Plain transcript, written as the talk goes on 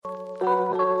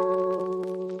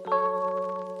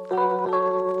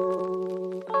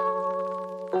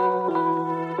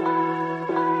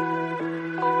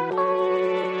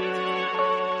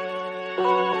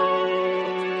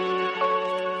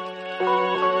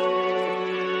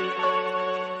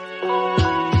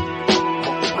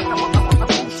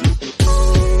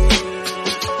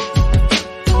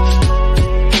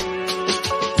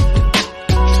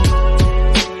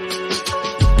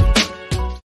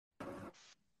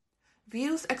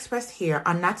Views expressed here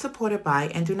are not supported by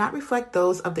and do not reflect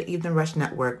those of the Evening Rush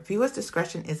Network. Viewers'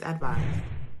 discretion is advised.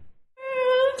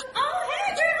 Oh,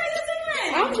 hey, girl, how you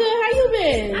doing? I'm good. How you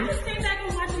been? I just came back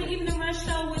and watching the Evening Rush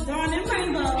show with Dawn and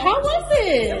Rainbow. How was It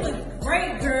it? was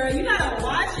great, girl. You gotta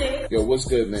watch it. Yo, what's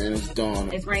good, man? It's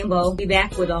Dawn. It's Rainbow. Be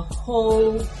back with a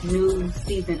whole new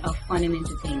season of fun and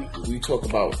entertainment. We talk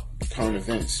about current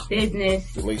events,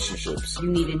 Business. relationships, You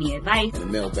need any advice,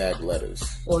 and mailbag letters.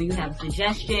 or you have a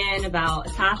suggestion about a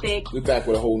topic. We're back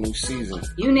with a whole new season.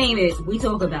 You name it, we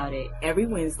talk about it. Every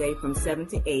Wednesday from 7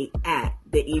 to 8 at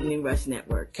the Evening Rush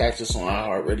Network. Catch us on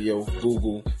iHeartRadio,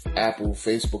 Google, Apple,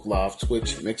 Facebook Live,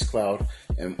 Twitch, Mixcloud,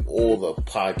 and all the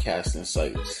podcasting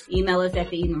sites. Email us at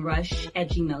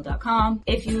theeveningrush@gmail.com.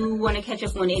 If you want to catch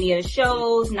up on any of the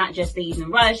shows, not just the Evening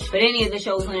Rush, but any of the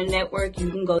shows on the network, you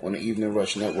can go On the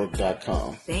eveningrushnetwork.com.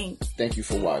 Thanks. Thank you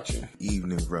for watching.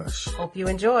 Evening Rush. Hope you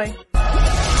enjoy.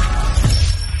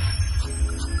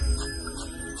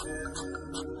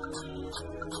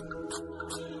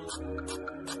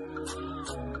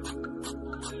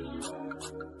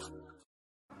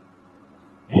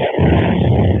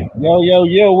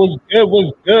 Yo,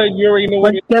 what's good? You already know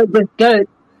what it What's good?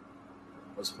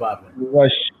 What's poppin'? is.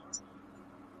 Rush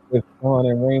with Dawn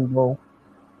and Rainbow.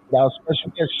 With our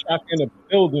special guest Shock in the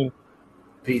building.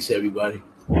 Peace, everybody.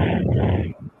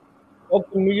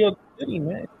 Welcome to New York City,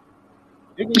 man.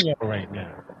 Digging y'all right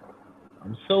now.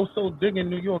 I'm so digging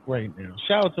New York right now.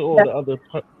 Shout out to all the other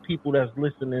people that's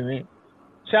listening in.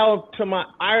 Shout out to my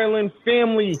Ireland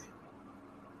family.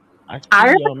 I see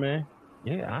Ireland? y'all, man.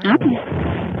 Yeah, Ireland.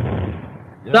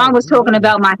 Dawn was talking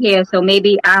about my hair, so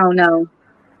maybe, I don't know.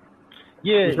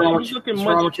 Yeah, What's she wrong was with- looking what's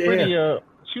wrong much with your hair? prettier.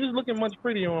 She was looking much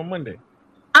prettier on Monday.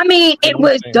 I mean, it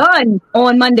was done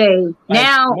on Monday. Like,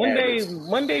 Now,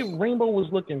 Monday, Rainbow was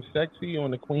looking sexy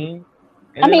on the Queen.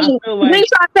 I mean, you trying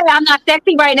to say I'm not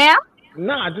sexy right now?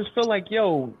 Nah, I just feel like,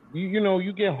 yo, you know,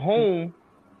 you get home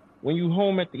when you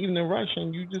home at the Evening Rush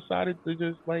and you decided to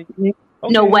just like, You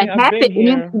know what happened?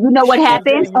 You know what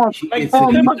happens? Like a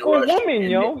typical woman,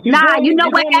 yo. Nah, you know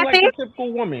what like happens? a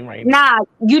typical woman right now. Nah,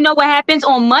 you know what happens?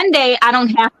 On Monday, I don't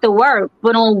have to work.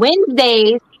 But on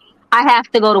Wednesdays, I have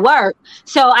to go to work.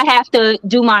 So I have to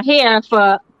do my hair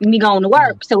for me going to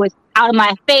work. So it's out of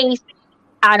my face,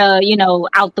 out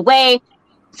the way.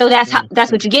 So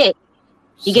that's what you get.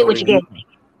 You get what you get.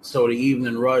 So the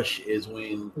Evening Rush is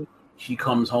when she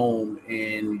comes home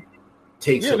and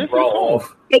takes her this bra is home.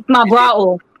 off Take my bra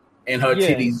off. and her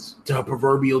titties, her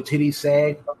proverbial titties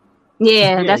sag.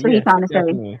 Yeah, that's what he's trying to say.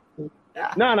 definitely.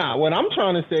 Nah. What I'm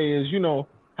trying to say is, you know,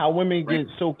 how women get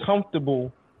so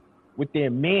comfortable with their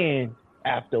man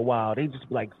after a while. They just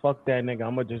be like, fuck that nigga.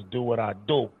 I'm going to just do what I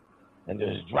do. And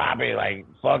just drop it like,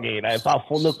 fuck it. If I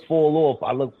fall off,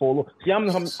 I look fall off. See, I'm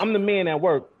the man at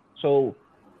work, so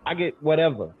I get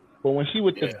whatever. But when she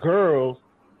with the girls,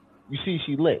 you see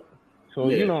she lit. So,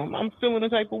 you know, I'm feeling a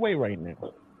type of way right now.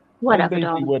 Whatever, That's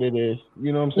dog. basically what it is.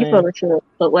 You know what I'm You saying? full of shit,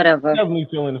 but whatever. Definitely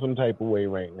feeling some type of way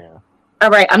right now. All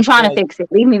right, I'm trying to fix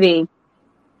it. Leave me be.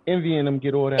 Envying them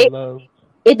get all that love.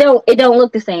 It don't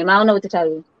look the same. I don't know what to tell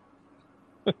you.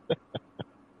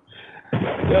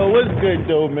 Yo, what's good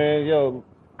though, man? Yo,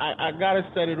 I gotta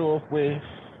set it off with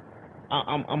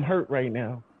I'm hurt right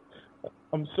now.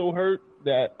 I'm so hurt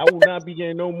that I will not be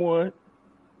getting no more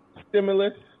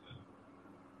stimulus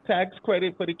tax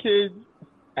credit for the kids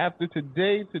after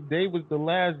today. Today was the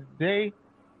last day.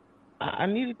 I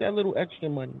needed that little extra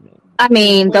money, man. I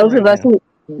mean, those of us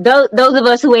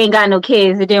who ain't got no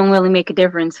kids, it didn't really make a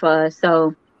difference for us.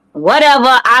 So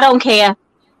whatever, I don't care.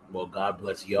 Well, God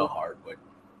bless your heart, but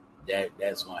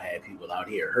that's gonna have people out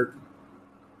here hurting.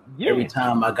 Yeah. Every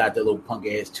time I got that little punk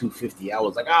ass 250, I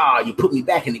was like, you put me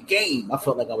back in the game. I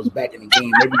felt like I was back in the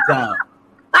game every time.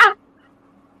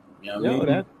 You know what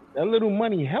I mean? That little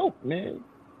money helped, man.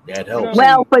 That helps.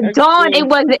 Well, for Dawn, it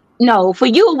wasn't. No, for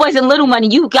you, it wasn't little money.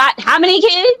 You got how many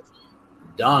kids?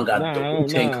 Dawn got the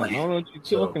Wu-Tang I Clan. don't know what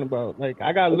you're talking about. Like,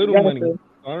 I got little money.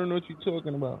 I don't know what you're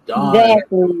talking about.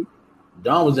 Exactly.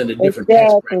 Dawn was in a different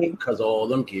tax bracket because of all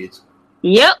them kids.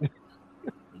 Yep.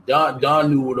 Dawn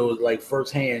knew what it was like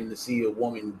firsthand to see a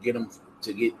woman get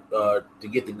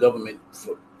the government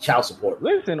child support.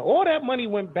 Listen, all that money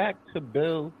went back to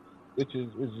bills, which is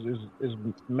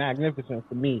magnificent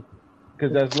for me,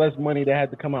 because that's less money that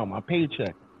had to come out of my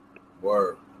paycheck.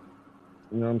 Word.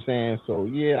 You know what I'm saying? So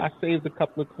yeah, I saved a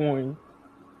couple of coins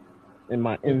in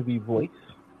my envy voice.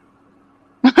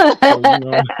 So, you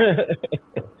know,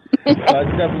 so I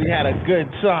definitely had a good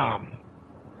time.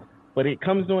 But it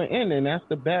comes to an end, and that's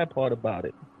the bad part about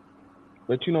it.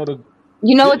 But you know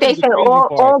what they say,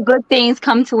 all good things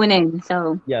come to an end.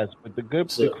 So yes, but the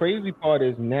crazy part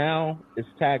is now it's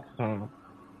tax time,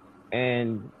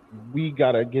 and we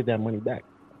gotta get that money back.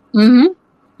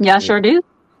 Y'all sure do.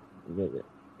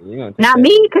 Yeah. Not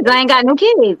me, because I ain't got no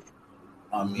kids.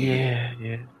 I mean,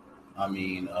 yeah. I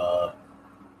mean,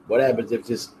 what happens if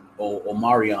this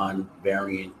Omarion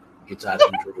variant gets out of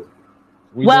control?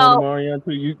 We doing Omarion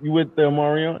too. You with the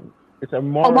Omarion? It's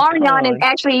Omarion is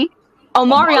actually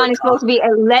Omarion is supposed to be a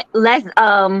less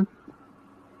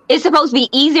it's supposed to be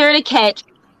easier to catch,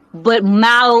 but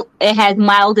it has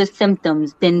milder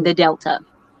symptoms than the Delta.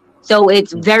 So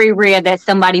it's very rare that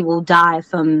somebody will die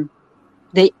from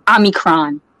the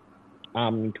Omicron.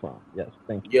 Yes,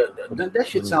 thank you. Yeah, that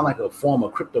should sound like a form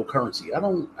of cryptocurrency. I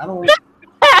don't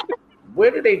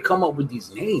where do they come up with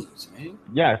these names, man?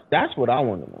 Yes, that's what I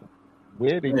want to know.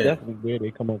 Where they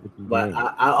come up with these names. But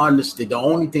I understand. The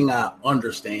only thing I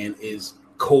understand is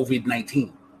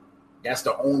COVID-19. That's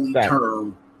the only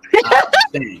term I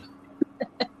understand.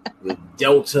 With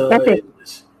Delta and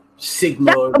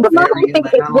Sigma. What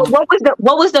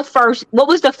was the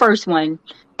first one?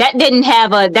 That doesn't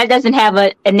have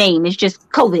a name. It's just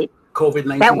COVID.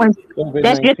 COVID-19. That one.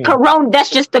 That's just corona. That's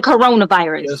just the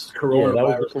coronavirus. Yes, coronavirus. Yeah,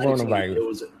 that was the coronavirus. It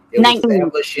was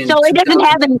established in so it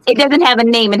doesn't have a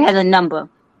name. It has a number.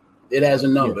 It has a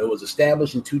number. Yeah. It was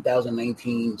established in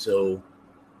 2019. So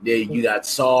there you got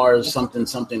SARS something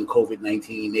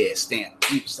COVID-19. There, stamp,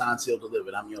 signed, sealed,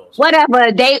 delivered. I'm yours.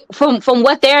 Whatever they from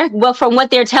what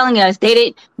they're telling us,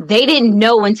 they didn't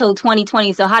know until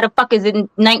 2020. So how the fuck is it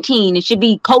 19? It should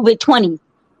be COVID-20.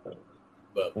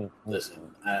 But listen,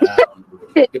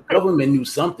 the government knew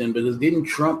something because didn't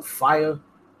Trump fire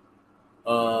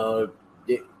who is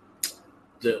it?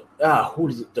 The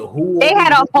WHO. They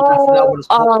had a whole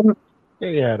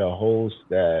They had a whole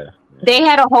staff. They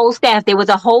had a whole staff. There was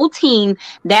a whole team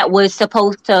that was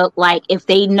supposed to, like, if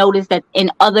they noticed that in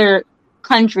other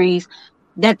countries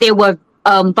that there were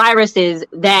viruses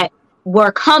that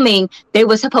were coming, they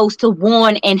were supposed to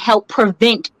warn and help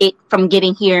prevent it from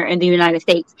getting here in the United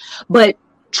States. But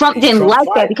Trump didn't like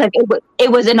that because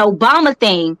it was an Obama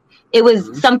thing. It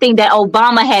was something that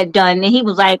Obama had done, and he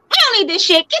was like, "I don't need this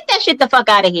shit. Get that shit the fuck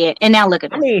out of here." And now look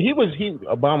at us. I mean,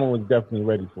 Obama was definitely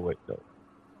ready for it though,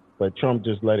 but Trump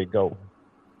just let it go.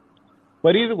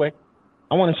 But either way,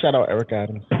 I want to shout out Eric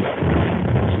Adams.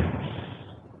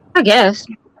 I guess.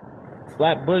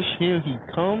 Flatbush, here he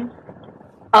comes.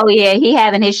 Oh yeah, he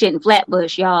having his shit in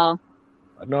Flatbush, y'all.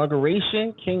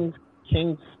 Inauguration, King's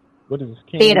what is this?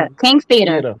 King's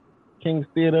Theater. King's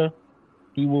Theater.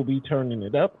 He will be turning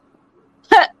it up.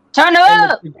 Turn it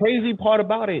up. The crazy part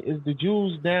about it is the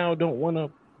Jews now don't want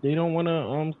to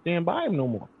stand by him no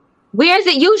more. Where is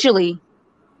it usually?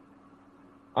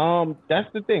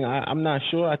 That's the thing. I'm not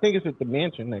sure. I think it's at the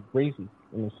mansion at Gracie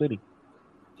in the city.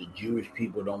 The Jewish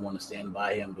people don't want to stand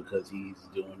by him because he's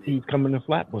doing it. He's coming to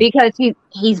Flatbush. Because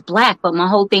he's black, but my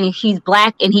whole thing is he's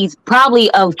black and he's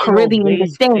probably of Caribbean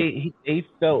descent.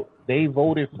 They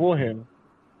voted for him.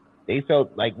 They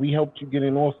felt like we helped you get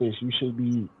in office. You should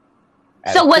be.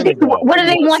 So what do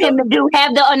they want him to do?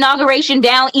 Have the inauguration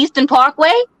down Eastern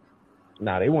Parkway?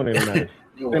 Nah, they wanted him.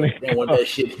 They want that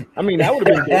shit. I mean, that would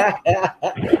have been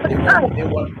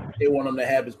good. They want him to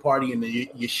have his party in the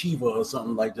yeshiva or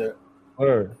something like that.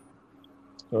 Word.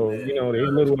 So they're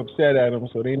a little upset at him.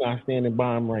 So they're not standing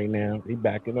by him right now. They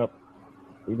backing up.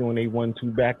 They're doing a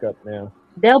 1-2 backup now.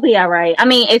 They'll be all right. I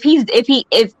mean, if he's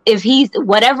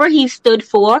whatever he stood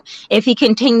for, if he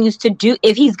continues to do,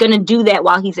 if he's going to do that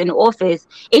while he's in office,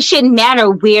 it shouldn't matter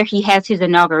where he has his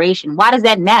inauguration. Why does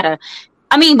that matter?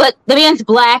 I mean, but the man's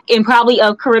black and probably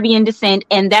of Caribbean descent,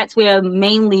 and that's where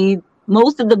mainly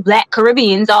most of the black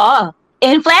Caribbeans are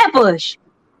in Flatbush.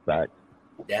 Right.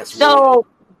 That's so.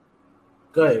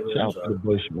 Go ahead.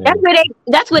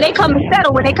 That's where they come to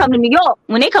settle when they come to New York.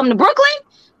 When they come to Brooklyn,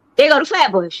 they go to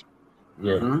Flatbush.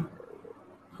 Yeah. Mm-hmm.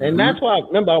 And that's why,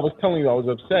 remember I was telling you I was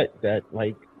upset that,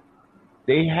 like,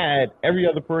 they had every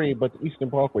other parade but the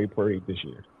Eastern Parkway parade this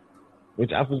year.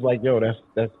 Which I was like, yo,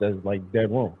 that's like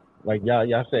dead wrong. Like,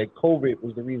 y'all said COVID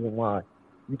was the reason why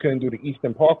you couldn't do the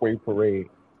Eastern Parkway parade,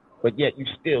 but yet you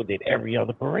still did every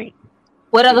other parade.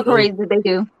 What other parades did they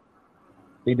do?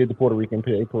 They did the Puerto Rican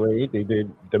parade. They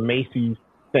did the Macy's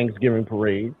Thanksgiving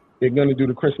parade. They're gonna do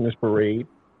the Christmas parade.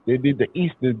 They did the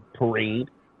Easter parade.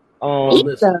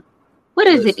 Easter. What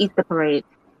is it? Easter parade.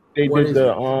 They did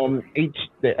the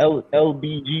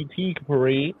LBGT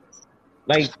parade.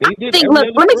 Like they did. Look,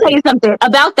 let me tell you something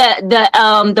about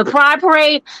the Pride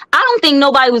parade. I don't think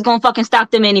nobody was gonna fucking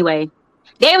stop them anyway.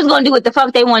 They was gonna do what the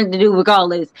fuck they wanted to do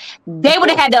regardless. They would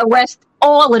have had to arrest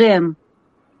all of them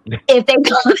if they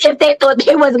thought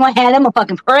they wasn't gonna have them a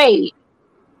fucking parade.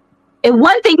 And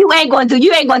one thing you ain't gonna do,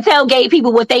 you ain't gonna tell gay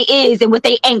people what they is and what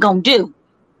they ain't gonna do,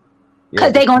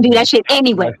 because they gonna do that shit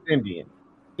anyway. West Indian.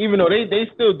 Even though they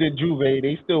still did Juve,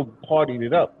 they still partied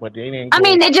it up, but they didn't. I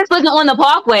mean, they just wasn't on the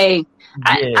Parkway.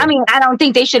 Yeah. I mean, I don't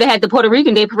think they should have had the Puerto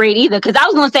Rican Day Parade either, because I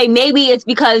was gonna say maybe it's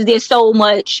because there's so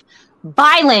much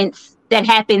violence that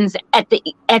happens at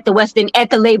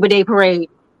the Labor Day Parade.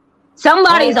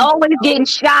 Somebody's always getting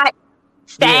shot,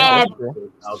 stabbed,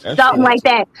 something like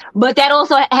that. But that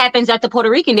also happens at the Puerto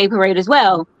Rican Day Parade as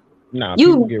well. Nah,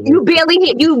 you barely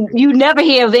hear, you never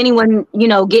hear of anyone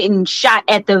getting shot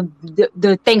at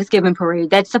the Thanksgiving parade.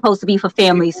 That's supposed to be for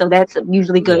families, so that's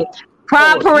usually good.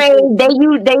 Pride parade,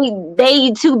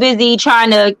 they too busy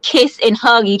trying to kiss and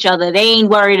hug each other. They ain't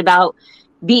worried about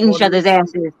beating each other's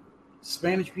asses.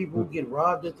 Spanish people get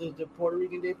robbed at the Puerto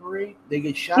Rican Day parade. They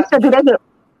get shot.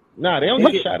 Nah, they don't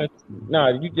get shot at.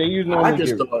 Nah, they usually I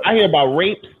hear about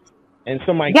rapes and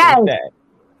somebody gets stabbed.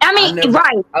 I mean,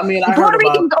 I heard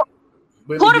about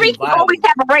Puerto Rican always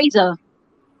have a razor.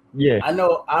 Yeah,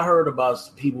 I heard about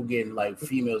people getting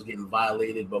females getting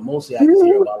violated, but mostly I just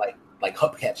hear about like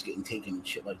hubcaps getting taken and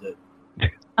shit like that.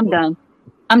 I'm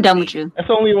done with you. That's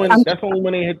only when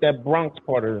they hit that Bronx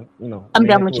part of I'm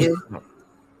done with you.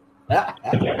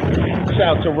 Shout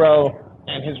out to Ro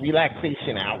and his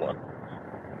relaxation hour.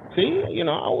 See, I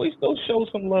always go show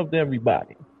some love to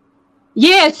everybody.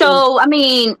 Yeah, so I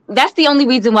mean, that's the only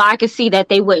reason why I could see that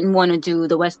they wouldn't want to do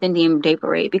the West Indian Day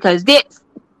Parade, because there's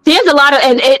a lot of,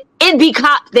 and it'd be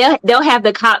cops. They'll have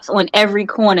the cops on every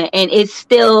corner, and it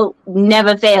still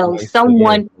never fails.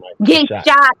 Someone gets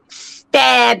shot,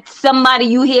 stabbed.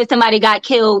 You hear somebody got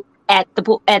killed at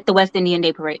the West Indian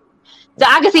Day Parade. So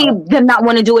I can see them not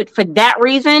want to do it for that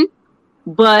reason,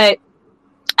 but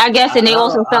I guess, and they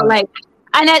also felt like.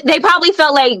 And they probably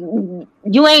felt like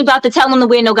you ain't about to tell them to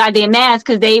wear no goddamn mask,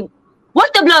 because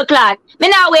what the blood clot? Me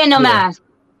not wearing no mask.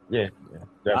 Yeah.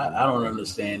 I don't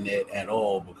understand that at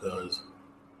all, because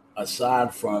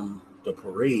aside from the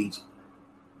parades,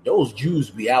 those Jews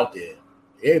be out there.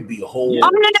 It'd be a whole. Oh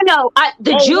no!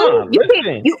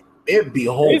 It'd be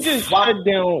a whole. They just shut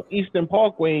down Eastern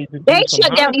Parkway. They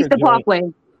shut down Eastern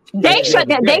Parkway. They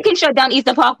can shut down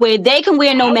Eastern Parkway. They can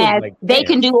wear no mask. They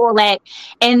can do all that,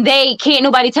 and they can't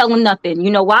nobody tell them nothing. You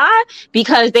know why?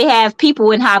 Because they have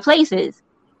people in high places.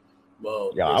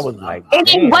 Well, I was like,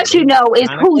 and what you know is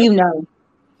who you know.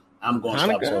 I'm going to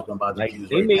stop talking about the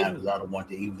Jews right now, because I don't want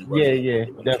the evening.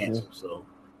 Definitely. Cancel, so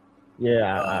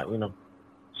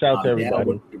shout out to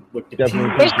everybody.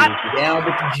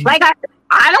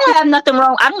 I don't have nothing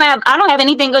wrong. I don't have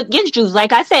anything against Jews.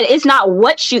 Like I said, it's not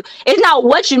what you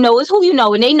know, it's who you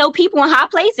know, and they know people in high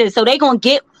places, so they gonna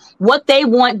get what they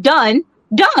want done.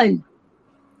 And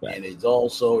it's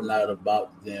also not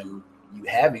about you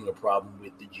having a problem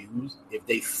with the Jews. If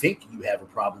they think you have a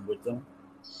problem with them,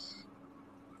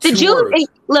 the Jews.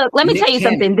 Look, let me tell you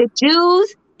something. The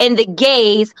Jews and the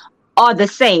gays are the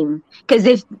same. Because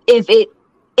if they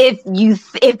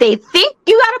think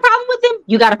you got a problem with them,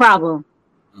 you got a problem.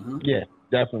 Mm-hmm. Yeah,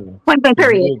 definitely. Point blank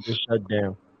period. Just shut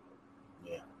down.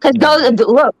 Because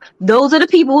those are the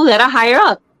people that are higher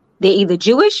up. They're either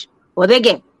Jewish or they're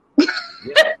gay,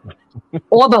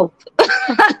 or both.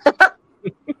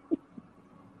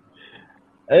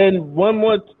 And one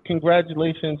more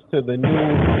congratulations to the new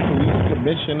police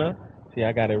commissioner. See,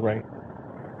 I got it right.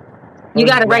 You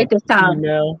got it right this time.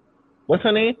 Female. What's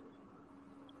her name?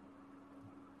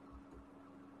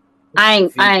 I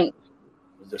ain't.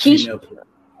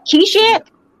 Keishant?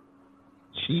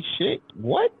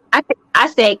 What? I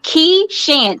said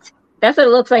Keishant. That's what it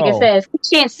looks like. It says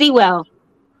Keishant Sewell.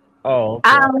 Oh, okay.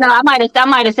 I don't know. I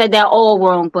might have said that all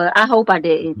wrong, but I hope I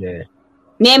didn't. Yeah.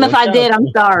 Ma'am, if I did, I'm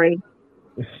sorry.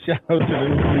 Shout out to the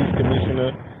new police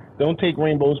commissioner. Don't take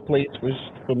Rainbow's plates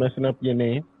for messing up your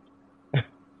name.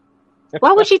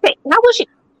 Why would she take my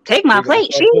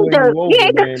plate? She's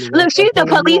the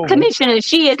police commissioner.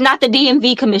 She is not the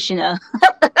DMV commissioner.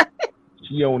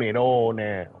 She own it all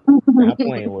now. Not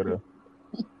playing with her.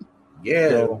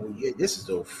 Yeah, this is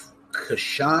a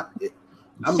Keishant.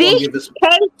 I'm gonna give this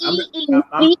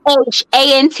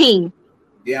Keishant.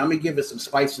 Yeah, I'm gonna give it some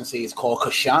spice and say it's called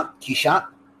Keishant.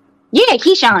 Yeah,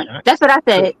 Keishant. That's what I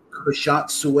said. Keishant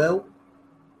Sewell.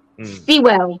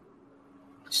 Sewell.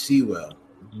 Sewell.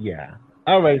 Yeah.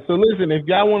 All right. So listen, if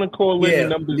y'all want to call in, the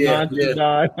number's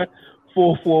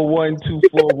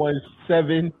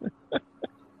 929-441-2417.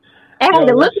 I had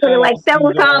to look at it like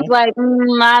several times. Like,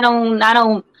 I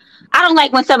don't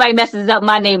like when somebody messes up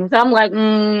my name. So I'm like,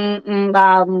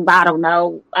 I don't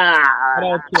know. Shout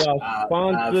out to our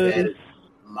sponsors. I've had it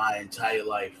my entire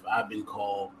life. I've been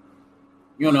called.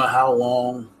 You don't know how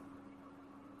long.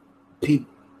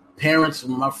 Parents,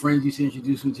 my friends used to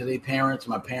introduce me to their parents.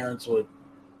 My parents would,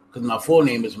 because my full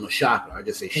name is Mashaka. I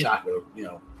just say Shaka. You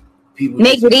know, people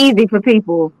make it easy for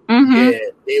people. Mm-hmm. Yeah,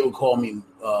 they would call me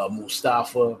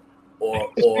Mustafa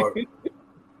or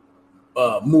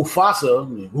Mufasa.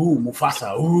 Ooh,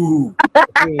 Mufasa. Ooh.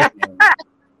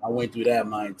 I went through that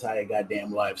my entire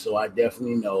goddamn life, so I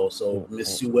definitely know. So,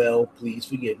 Miss Sewell, please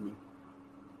forgive me.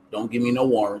 Don't give me no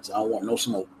warrants. I don't want no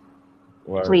smoke.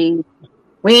 Please.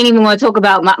 We ain't even want to talk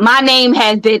about my name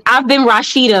has been. I've been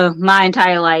Rashida my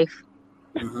entire life.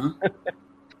 Mm-hmm.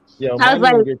 Yeah, my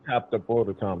name gets chopped up all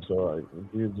the time, so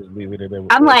you just leave it at that.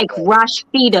 I'm like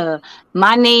Rashida.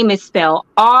 My name is spelled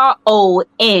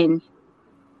R-O-N.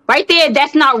 Right there,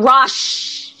 that's not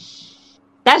Rosh.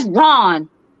 That's Ron.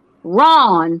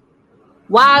 Ron.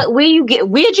 Why?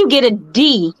 Where'd you get a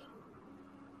D?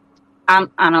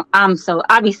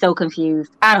 I'd be so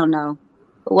confused. I don't know.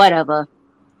 Whatever.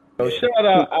 So shout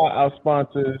out our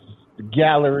sponsors, the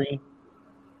Gallery,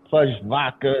 Plush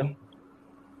Vodka,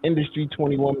 Industry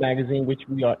 21 magazine, which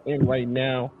we are in right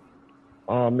now.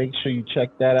 Make sure you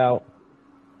check that out.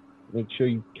 Make sure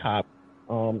you cop.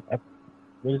 What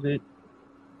is it?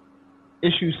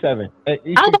 Issue 7. I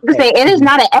was about to say it is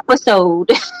not an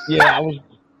episode. Yeah, I was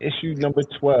issue number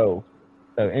 12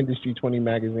 of Industry 20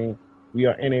 magazine. We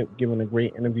are in it, giving a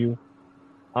great interview.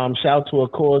 Shout out to A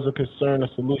Cause, A Concern, A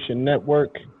Solution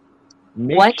Network.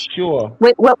 Make sure.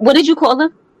 Wait, what did you call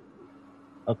them?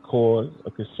 A Cause,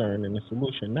 A Concern, and A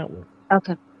Solution Network.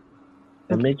 Okay.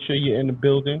 And make sure you're in the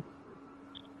building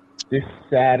this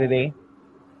Saturday.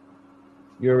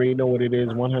 You already know what it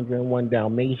is. 101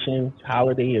 Dalmatians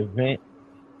holiday event.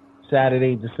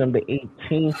 Saturday, December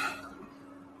 18th,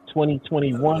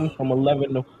 2021, from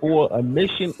 11 to 4.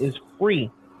 Admission is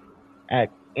free at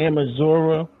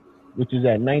Amazura, which is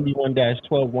at 91-12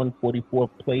 144th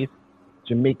Place,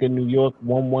 Jamaica, New York,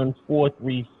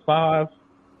 11435.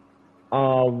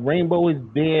 Rainbow is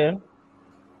there.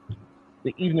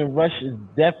 The Evening Rush is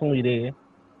definitely there.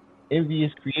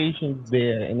 Envious Creations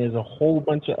there, and there's a whole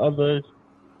bunch of others.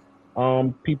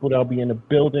 People that'll be in the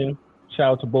building.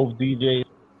 Shout out to both DJs.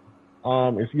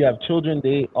 If you have children,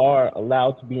 they are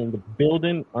allowed to be in the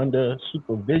building under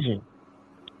supervision.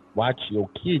 Watch your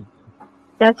kids.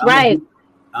 That's right.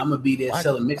 I'm gonna be there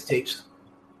selling mixtapes.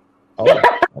 Oh, I'm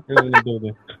in the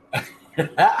building. I'm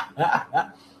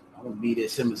gonna be there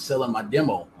selling my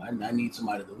demo. I need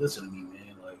somebody to listen to me,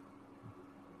 man. Like,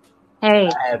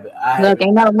 hey, look,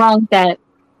 ain't nothing wrong with that.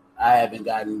 I haven't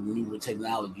gotten newer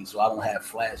technology, so I don't have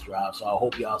flash drive. So I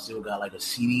hope y'all still got like a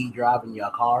CD drive in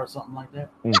your car or something like that.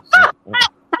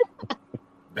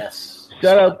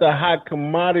 Shout out to Hot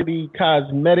Commodity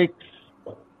Cosmetics.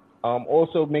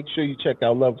 Also, make sure you check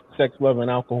out Sex, Love,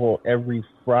 and Alcohol every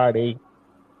Friday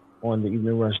on the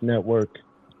Evening Rush Network.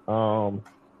 Shout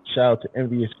out to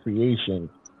Envious Creations.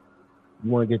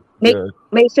 You want to get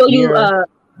make sure you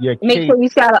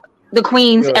shout out the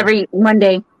queens every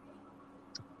Monday.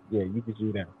 Yeah, you can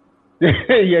do that.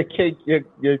 Your cake,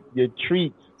 your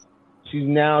treats. She's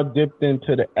now dipped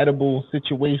into the edible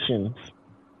situations.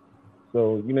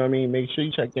 So, you know what I mean? Make sure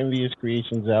you check Envious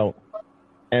Creations out.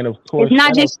 And of course, it's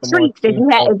not just treats. If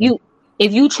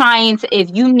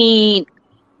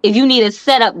you need a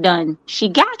setup done, she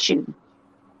got you.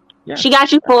 Yeah. She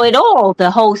got you for it all.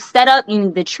 The whole setup,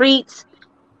 the treats.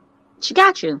 She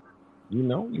got you. You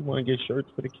know, you want to get shirts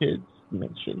for the kids,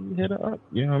 make sure you hit her up.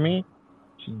 You know what I mean?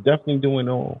 She's definitely doing it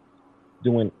all.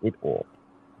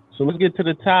 So let's get to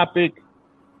the topic.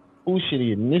 Who should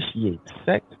initiate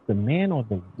sex, the man or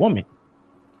the woman?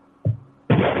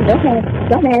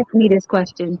 Don't ask me this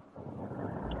question.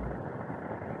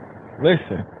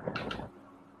 Listen,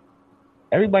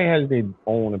 everybody has their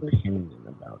own opinion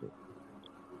about it.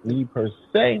 Me per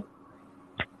se,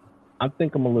 I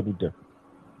think I'm a little different.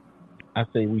 I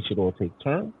say we should all take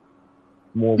turns.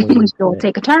 More women. We should all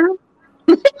take a turn.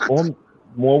 Or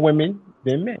more women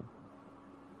than men.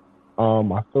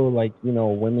 I feel like,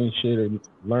 women should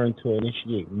learn to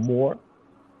initiate more.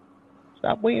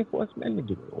 Stop waiting for us men to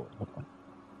do it all.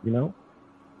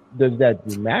 Does that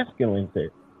demasculine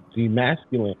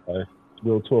us?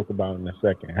 We'll talk about in the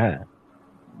second half.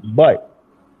 But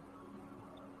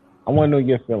I want to know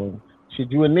your feelings.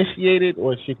 Should you initiate it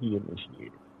or should he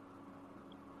initiate it?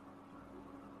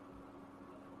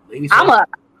 Ladies, I'm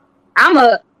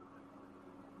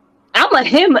a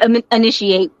him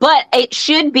initiate, but it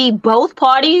should be both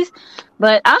parties.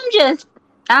 But I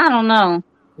don't know.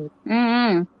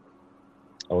 Mm-hmm.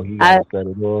 Oh, he got to set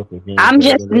it off. I'm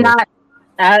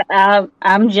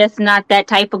just not that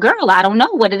type of girl. I don't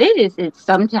know what it is. It's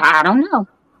sometimes I don't know.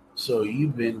 So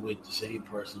you've been with the same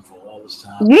person for all this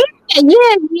time?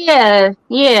 Yeah.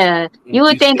 You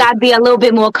would think I'd be a little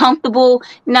bit more comfortable.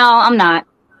 No, I'm not.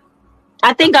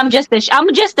 I think I'm just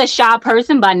a shy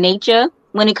person by nature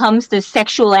when it comes to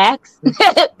sexual acts.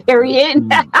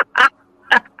 Period.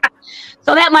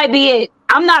 So that might be it.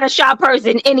 I'm not a shy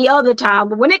person any other time,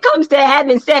 but when it comes to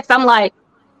having sex, I'm like,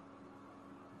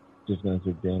 just gonna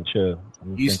sit there and chill.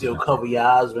 You still cover your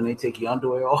eyes when they take your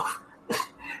underwear off?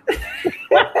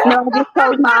 No, just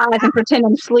close my eyes and pretend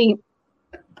I'm asleep.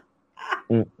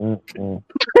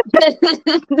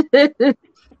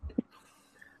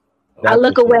 I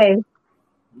look away.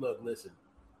 Look, listen.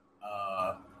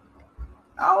 I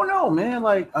don't know, man.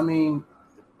 Like, I mean,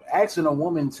 asking a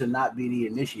woman to not be the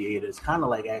initiator is kind of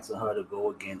like asking her to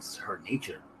go against her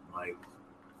nature. Like,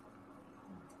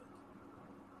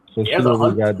 so she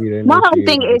always gotta be the my whole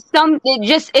thing is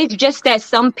it's just that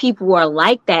some people are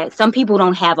like that. Some people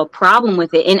don't have a problem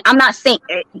with it, and I'm not saying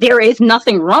there is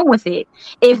nothing wrong with it.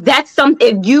 If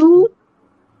you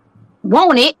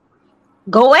want it,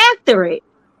 go after it.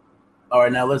 All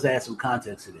right, now let's add some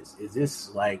context to this. Is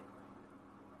this like,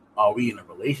 are we in a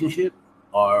relationship?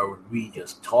 Are we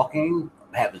just talking,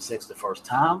 having sex the first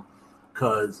time?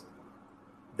 Because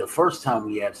the first time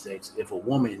we have sex, if a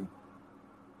woman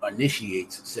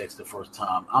initiates sex the first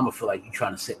time, I'm gonna feel like you're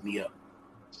trying to set me up.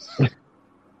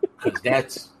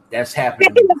 Because that's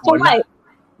happened before.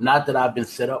 Not that I've been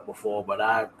set up before, but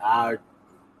I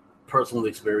personal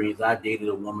experience. I dated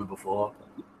a woman before.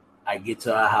 I get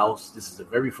to her house. This is the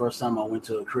very first time I went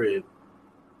to a crib.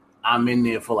 I'm in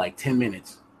there for like 10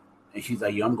 minutes. And she's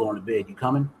like, yo, I'm going to bed. You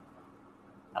coming?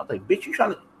 I was like, bitch, you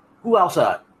trying to... Who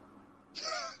outside?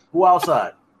 Who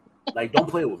outside? Like, don't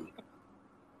play with me.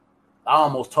 I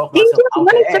almost talked myself out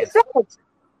the ass.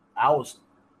 I was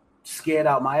scared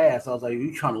out my ass. I was like,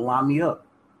 you trying to line me up?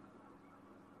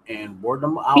 And I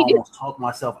almost talked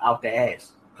myself out the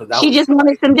ass. She just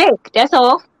wanted some dick. That's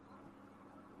all.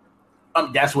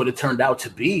 That's what it turned out to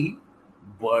be.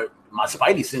 But my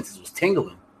spidey senses was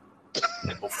tingling.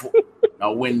 I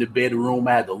went in the bedroom.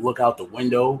 I had to look out the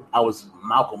window. I was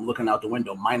Malcolm looking out the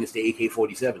window, minus the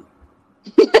AK-47.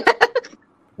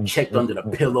 Checked under the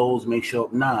pillows, make sure.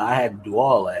 I had to do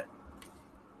all that.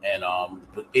 And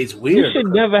but it's weird. You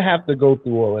should never have to go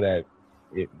through all of that.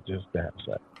 Just to have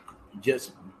sex.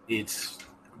 It's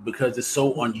because it's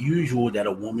so unusual that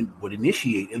a woman would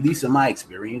initiate. At least in my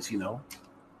experience, I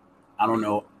don't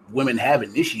know. Women have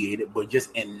initiated, but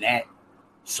just in that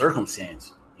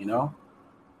circumstance, And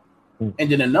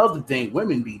then another thing,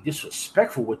 women be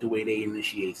disrespectful with the way they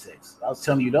initiate sex. I was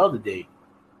telling you the other day,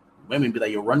 women be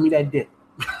like, yo, run me that dick.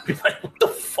 Be like, what the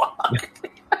fuck?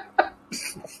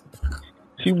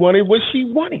 She wanted what she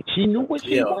wanted. She knew what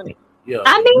she wanted. Yeah.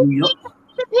 I mean,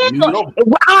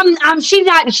 she's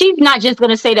not just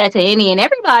gonna say that to any and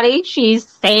everybody. She's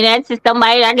saying that to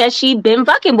somebody I guess she's been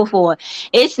fucking before.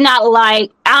 It's not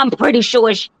like I'm pretty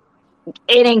sure it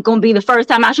ain't gonna be the first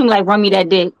time. I should be like, run me that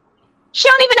dick. She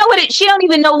don't even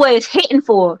know what it's hitting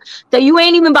for. So you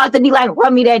ain't even about to be like,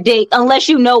 run me that dick unless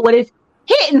you know what it's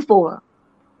hitting for.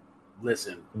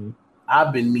 Listen,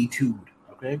 I've been Me Too'd,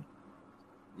 okay?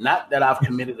 Not that I've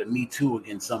committed a Me Too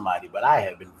against somebody, but I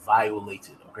have been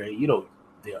violated, okay?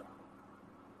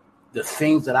 The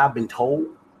things that I've been told,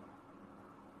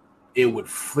 it would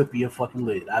flip your fucking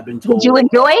lid. I've been told. Did you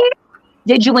enjoy it?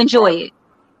 Did you enjoy it?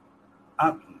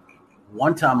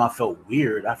 One time I felt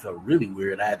weird. I felt really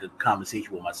weird. I had a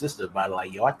conversation with my sister about it,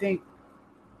 like, yo, I think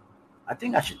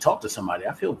I should talk to somebody.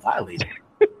 I feel violated.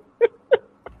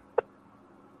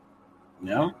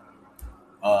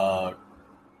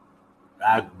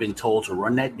 I've been told to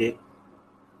run that dick.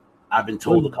 I've been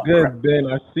told to come good, Ben.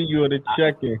 I see you on the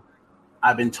check-in.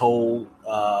 I've been told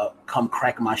come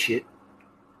crack my shit.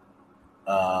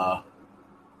 Come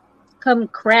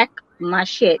crack my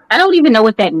shit. I don't even know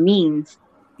what that means.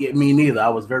 Yeah, me neither. I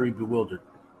was very bewildered.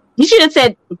 You should have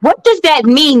said, what does that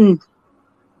mean?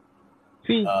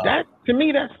 See, that to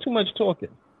me, that's too much talking.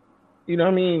 You know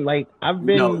what I mean? Like, I've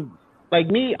been... Like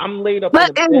me, I'm laid up.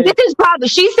 But this is probably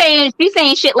she's saying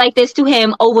shit like this to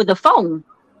him over the phone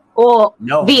or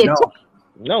via text.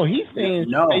 No, he's saying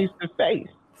face to face.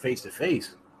 Face to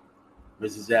face.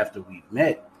 This is after we've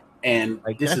met, and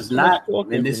like, this is not.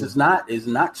 And this is not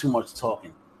too much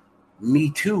talking.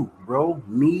 Me too, bro.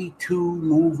 Me too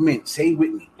movement. Say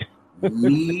with me.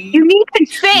 You need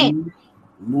consent.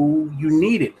 You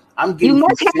need it. I'm You getting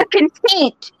must consent. have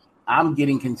consent. I'm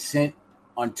getting consent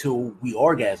until we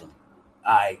orgasm.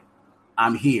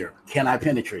 I'm here. Can I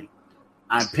penetrate?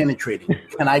 I'm penetrating.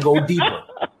 Can I go deeper?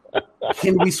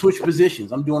 Can we switch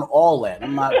positions? I'm doing all that.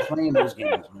 I'm not playing those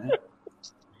games, man.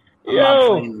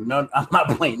 I'm not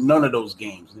playing none of those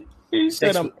games. He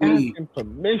said I'm asking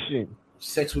permission.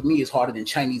 Sex with me is harder than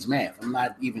Chinese math. I'm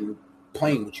not even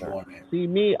playing with you on that. See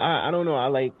me, I don't know.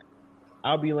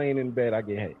 I'll be laying in bed, I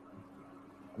get head.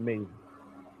 Amazing.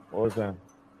 All the time.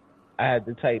 I had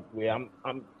the type where I'm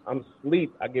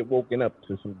asleep, I get woken up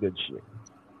to some good shit.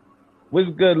 What's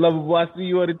good, lovable? I see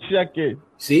you at the check-in.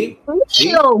 See?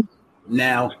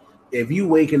 Now, if you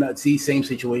waking up, see, same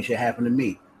situation happened to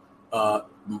me.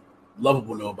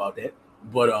 Lovable know about that,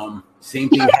 but same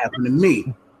thing happened to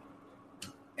me.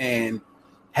 And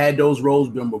had those roles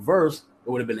been reversed, it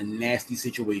would have been a nasty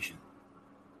situation.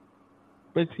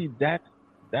 But see, that's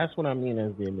what I mean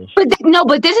as the initial.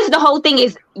 But this is the whole thing.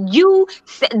 Is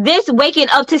this waking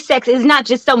up to sex is not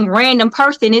just some random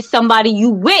person. It's somebody you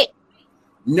with.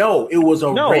 No, it was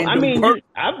a random I mean,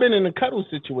 I've been in a cuddle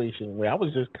situation where I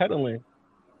was just cuddling,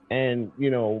 and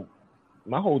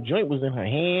my whole joint was in her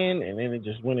hand, and then it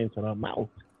just went into her mouth.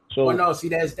 So, well, no, see,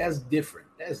 that's different.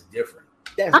 That's different.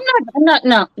 I'm not.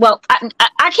 No. Well,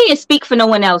 I can't speak for no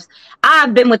one else.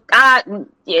 I've been with. I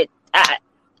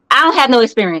don't have no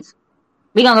experience.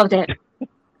 We gonna go with that.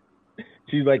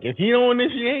 She's like, if he don't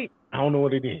initiate, I don't know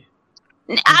what it is.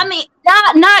 I mean,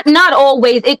 not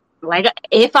always. It like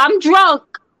if I'm drunk,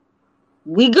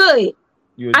 we good.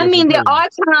 I mean, there are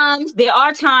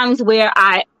times where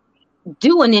I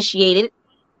do initiate it.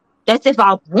 That's if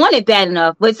I want it bad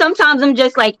enough. But sometimes I'm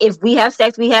just like, if we have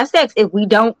sex, we have sex. If we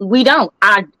don't, we don't.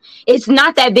 It's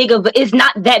not that big of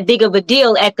a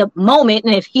deal at the moment.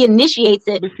 And if he initiates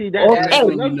it, but see, that's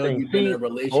when you know you've been in a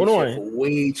relationship for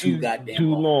way too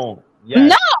goddamn long.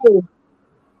 Yes. No,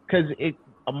 because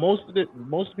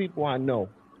most people I know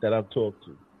that I've talked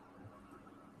to,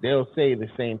 they'll say the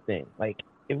same thing. Like,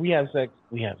 if we have sex,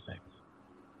 we have sex.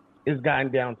 It's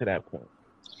gotten down to that point.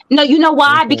 No, you know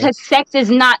why? Because sex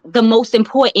is not the most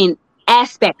important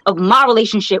aspect of my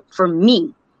relationship for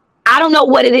me. I don't know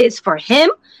what it is for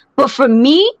him, but for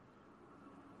me,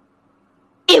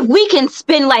 if we can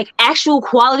spend like actual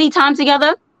quality time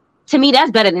together, to me, that's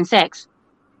better than sex.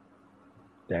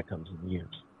 That comes in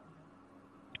years.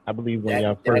 I believe when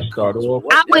y'all first started off,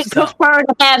 I would prefer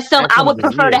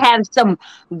to have some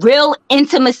real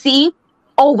intimacy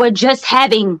over just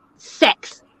having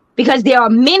sex. Because there are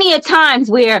many a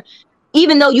times where,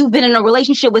 even though you've been in a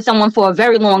relationship with someone for a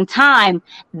very long time,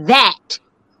 that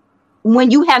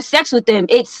when you have sex with them,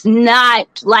 it's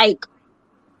not like,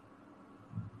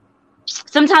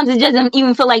 sometimes it doesn't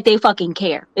even feel like they fucking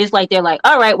care. It's like they're like,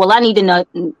 all right, well, I need to know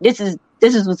this is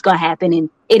what's gonna happen, and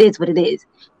it is what it is.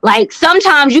 Like,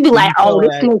 sometimes you be like, oh,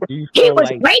 this nigga, he was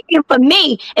waiting for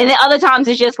me, and then other times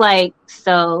it's just like,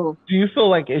 so. Do you feel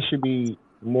like it should be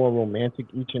more romantic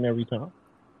each and every time?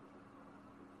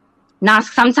 Now,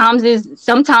 sometimes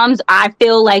I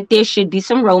feel like there should be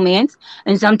some romance,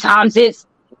 and sometimes it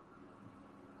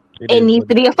needs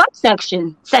to be a fuck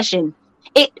session.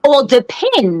 It all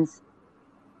depends.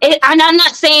 And I'm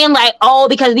not saying like, oh,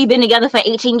 because we've been together for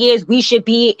 18 years, we should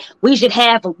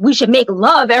make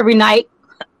love every night,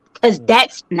 because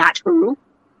that's not true.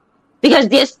 Because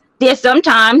there's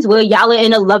sometimes where y'all are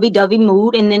in a lovey-dovey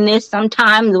mood, and then there's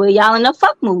sometimes where y'all in a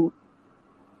fuck mood.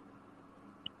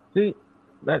 See,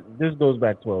 this goes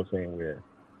back to what I was saying, where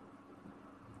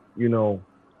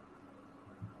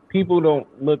people don't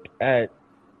look at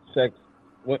sex.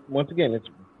 Once again, it's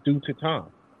due to time.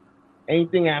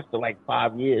 Anything after like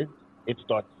 5 years, it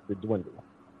starts to dwindle.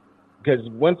 Because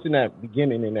once in that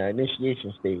beginning, in that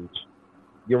initiation stage,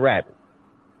 you're rabid.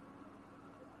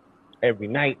 Every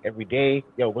night, every day,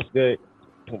 yo, what's good?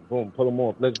 Boom, boom, pull them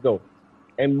off, let's go.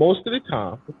 And most of the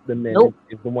time, the man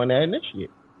is the one that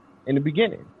initiates in the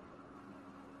beginning.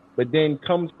 But then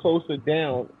comes closer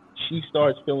down, she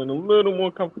starts feeling a little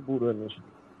more comfortable to initiate.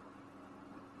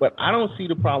 But I don't see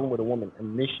the problem with a woman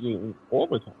initiating all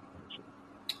the time.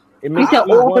 It makes one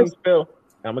feel.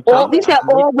 You said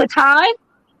all the time?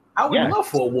 I would love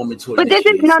for a woman to But this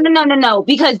is no.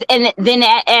 Because and then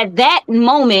at that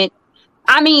moment,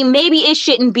 I mean, maybe it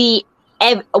shouldn't be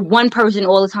one person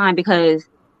all the time, because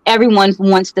everyone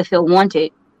wants to feel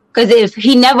wanted. Because if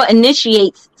he never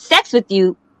initiates sex with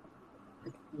you,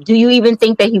 do you even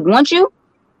think that he wants you?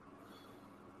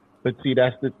 But see,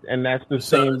 that's the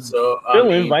same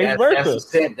feeling, vice versa.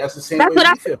 That's the same. That's what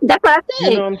I said.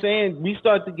 You know what I'm saying? We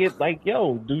start to get like,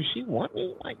 yo, do she want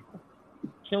me? Like,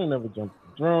 she'll never jump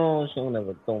throne. She don't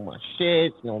ever throw my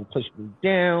shit. She don't push me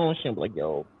down. She don't be like,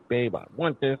 yo, babe, I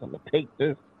want this. I'm gonna take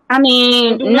this. I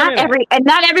mean, not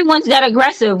everyone's that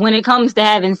aggressive when it comes to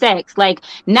having sex. Like,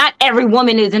 not every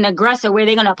woman is an aggressor where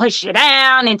they're gonna push you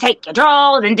down and take your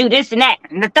drawers and do this and that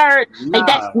and the third. Nah. Like,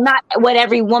 that's not what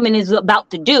every woman is about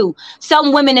to do.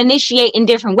 Some women initiate in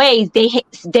different ways. They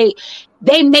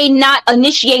may not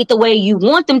initiate the way you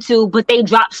want them to, but they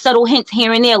drop subtle hints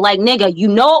here and there. Like, nigga, you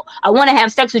know, I want to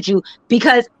have sex with you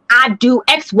because I do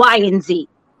X, Y, and Z.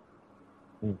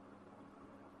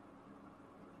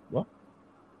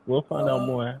 We'll find out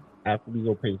more after we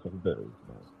go pay some bills.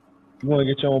 If you want to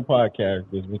get your own podcast,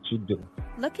 this is what you do.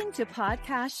 Looking to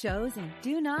podcast shows and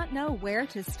do not know where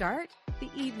to start? The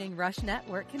Evening Rush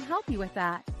Network can help you with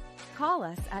that. Call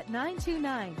us at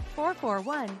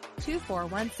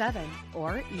 929-441-2417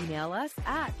 or email us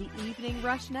at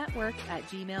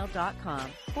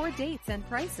theeveningrushnetwork@gmail.com for dates and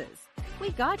prices.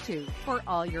 We got you for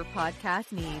all your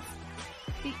podcast needs.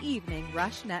 The Evening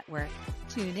Rush Network.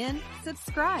 Tune in,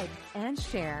 subscribe, and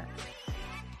share.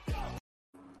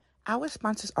 Our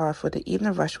sponsors are for the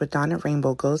Evening Rush with Dawn and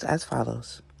Rainbow goes as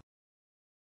follows.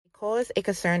 Cause a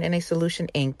Concern and a Solution,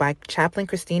 Inc. by Chaplain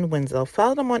Christine Winslow.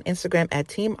 Follow them on Instagram at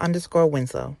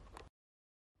team_Winslow.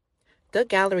 The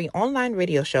Gallery online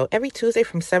radio show every Tuesday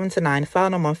from 7 to 9. Follow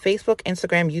them on Facebook,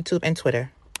 Instagram, YouTube, and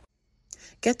Twitter.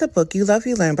 Get the book You Love,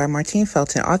 You Learn by Martine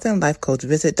Felton, author and life coach.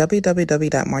 Visit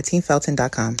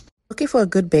www.martinefelton.com. Looking for a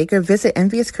good baker? Visit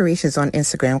Envious Creations on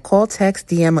Instagram. Call, text,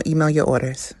 DM, or email your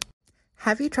orders.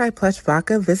 Have you tried Plush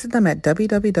Vodka? Visit them at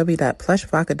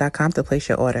www.plushvodka.com to place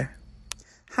your order.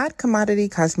 Hot Commodity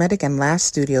Cosmetic and Lash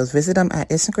Studios. Visit them at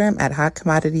Instagram at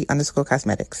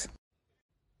hotcommodity_cosmetics.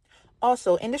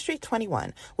 Also, Industry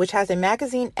 21, which has a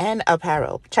magazine and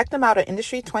apparel. Check them out at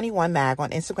Industry 21 Mag on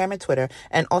Instagram and Twitter,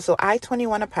 and also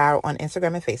I21 Apparel on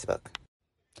Instagram and Facebook.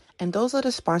 And those are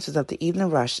the sponsors of the Evening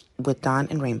Rush with Dawn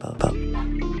and Rainbow.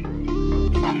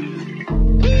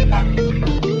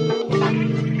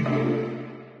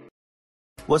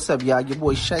 What's up, y'all? Your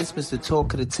boy Shice, Mr.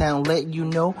 Talk of the Town, letting you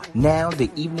know now the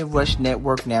Evening Rush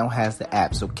Network now has the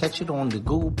app. So catch it on the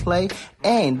Google Play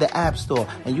and the App Store.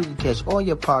 And you can catch all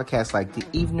your podcasts like the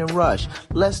Evening Rush,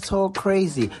 Let's Talk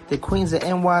Crazy, the Queens of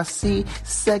NYC,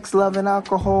 Sex, Love, and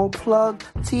Alcohol Plug,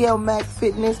 TL Mac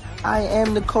Fitness, I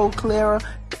Am Nicole Clara,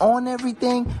 On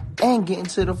Everything, and Getting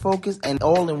to the Focus, and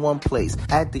all in one place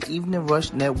at the Evening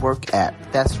Rush Network app.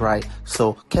 That's right.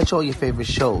 So catch all your favorite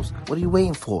shows. What are you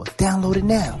waiting for? Download it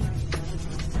now.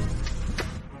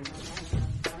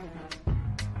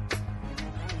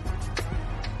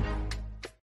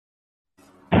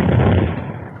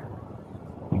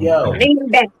 Yo,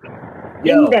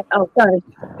 Oh, sorry.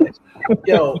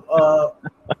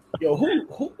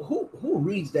 Who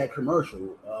reads that commercial?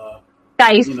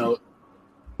 Dice, You know,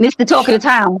 Mr. Talk of the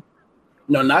Town.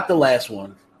 no, not the last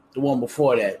one. The one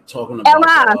before that, talking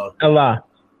about Ella.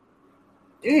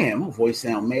 damn, my voice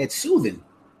sound mad soothing.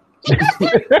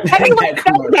 Everyone said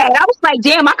that. I was like,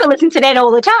 damn, I could listen to that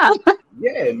all the time.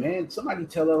 Yeah, man. Somebody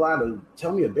tell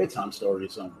me a bedtime story or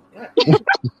something.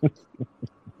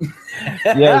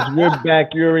 Yes, we're back.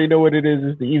 You already know what it is.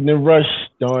 It's the Evening Rush,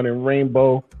 Dawn and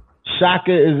Rainbow.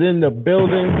 Shaka is in the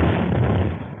building.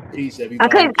 Peace,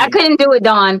 everybody. I couldn't do it,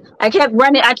 Dawn. I kept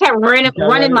running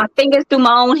running my fingers through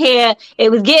my own hair.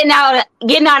 It was getting out of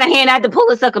hand. I had to pull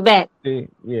the sucker back. See,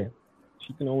 yeah.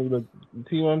 She can only look.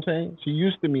 See what I'm saying? She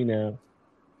used to me now.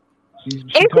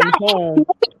 She comes home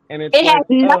and it has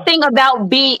nothing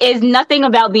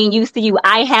about being used to you.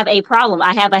 I have a problem.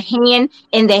 I have a hand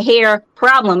in the hair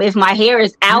problem. If my hair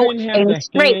is out and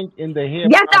straight. In the hair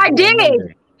yes, I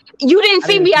did. You didn't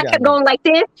see me. I kept going like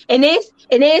this and this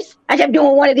and this. I kept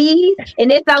doing one of these and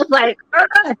this. I was like,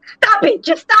 stop it.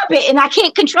 Just stop it. And I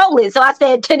can't control it. So I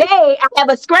said, today I have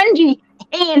a scrunchie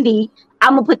handy.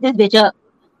 I'm going to put this bitch up.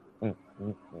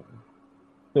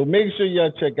 So make sure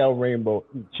y'all check out Rainbow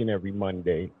each and every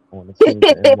Monday on the Queens of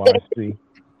NYC.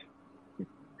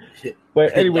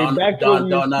 But anyway, back to what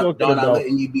we were talking about.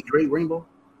 Letting you be great, Rainbow?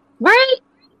 Right?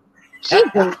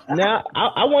 Jesus. Now,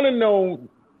 I want to know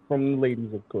from the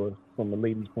ladies, of course, from the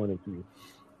ladies' point of view.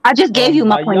 I just gave you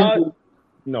my point of view.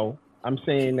 No, I'm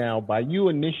saying now, by you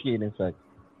initiating sex,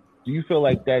 do you feel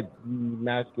like that you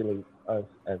emasculate us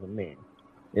as a man?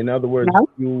 In other words,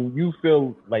 no. you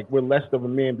feel like we're less of a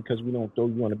man because we don't throw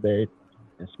you on the bed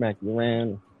and smack you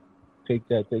around, take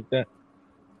that.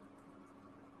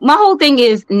 My whole thing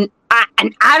is,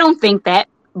 I don't think that.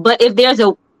 But if there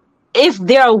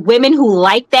are women who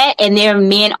like that and their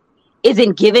man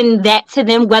isn't giving that to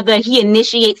them, whether he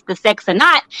initiates the sex or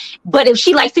not, but if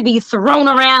she likes to be thrown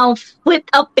around, flipped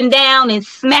up and down, and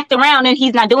smacked around, and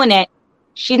he's not doing that,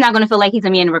 she's not going to feel like he's a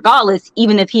man regardless,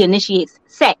 even if he initiates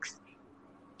sex.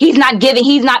 He's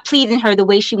not pleasing her the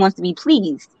way she wants to be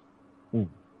pleased.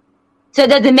 So it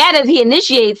doesn't matter if he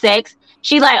initiates sex.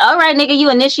 She's like, all right, nigga, you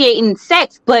initiating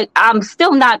sex, but I'm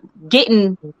still not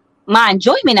getting my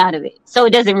enjoyment out of it. So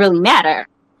it doesn't really matter.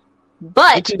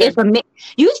 But if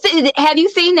have you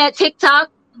seen that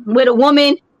TikTok where a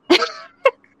woman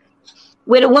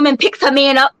picks her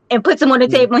man up and puts him on the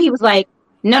table and he was like,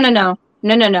 no.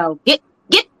 Get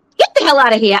the hell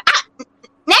out of here.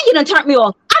 Now you done turned me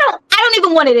off. I don't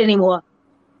even want it anymore.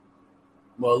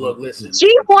 Well, look, listen.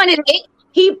 She wanted it.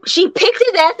 She picked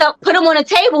his ass up, put him on a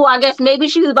table. I guess maybe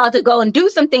she was about to go and do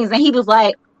some things, and he was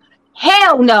like,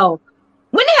 hell no.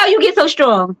 When the hell you get so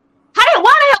strong? Why the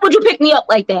hell would you pick me up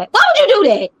like that? Why would you do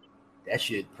that? That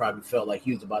shit probably felt like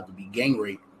he was about to be gang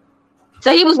raped.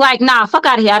 So he was like, nah, fuck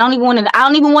out of here. I don't even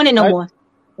want it no more.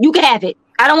 You can have it.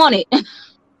 I don't want it.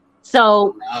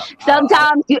 So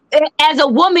sometimes as a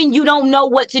woman, you don't know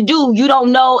what to do. You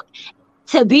don't know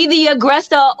to be the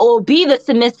aggressor or be the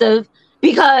submissive,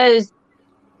 because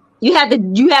you have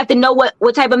to know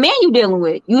what type of man you're dealing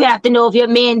with. You have to know if your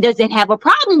man doesn't have a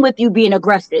problem with you being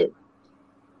aggressive.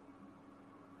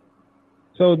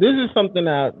 So this is something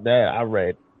that I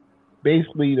read.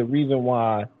 Basically, the reason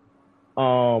why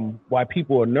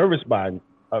people are nervous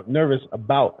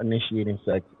about initiating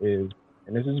sex is,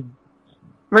 and this is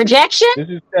rejection. This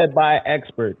is said by an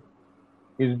expert,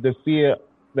 is the fear,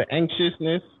 the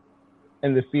anxiousness,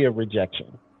 and the fear of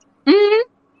rejection. Mm-hmm.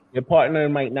 Your partner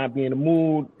might not be in the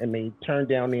mood, and they turn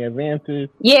down the advances.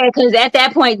 Yeah, because at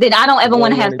that point, then I don't ever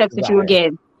want to have sex with you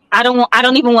again.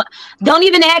 Don't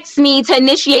even ask me to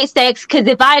initiate sex, because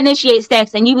if I initiate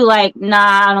sex and you be like,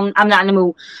 nah, I'm not in the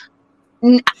mood.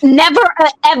 Never,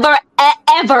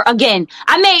 ever again.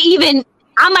 I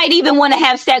might even want to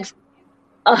have sex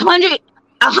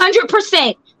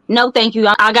 100%. No, thank you.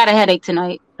 I got a headache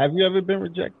tonight. Have you ever been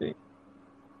rejected?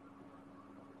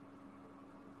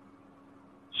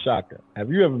 Shaka,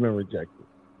 have you ever been rejected?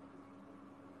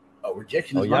 Oh,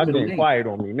 rejection is my y'all middle getting name. quiet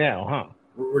on me now, huh?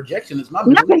 Rejection is my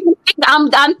middle name.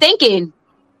 I'm thinking.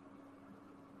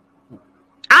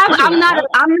 I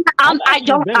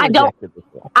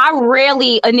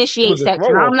rarely initiate sex.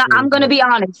 I'm gonna be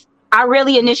honest. I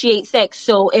rarely initiate sex.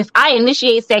 So if I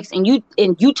initiate sex and you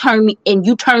turn me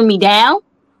down,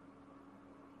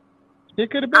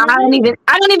 it could have been.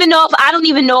 I don't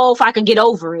even know if I could get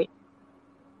over it.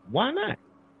 Why not?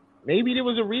 Maybe there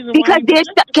was a reason. Because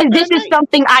this is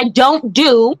something I don't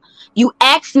do. You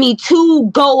asked me to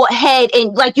go ahead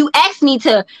and you asked me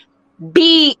to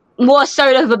be more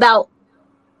assertive about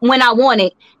when I want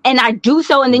it, and I do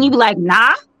so, and then you be like,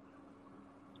 nah.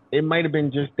 It might have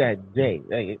been just that day.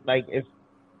 Like if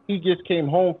he just came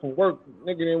home from work,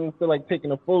 nigga didn't feel like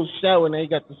taking a full shower, and they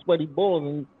got the sweaty balls,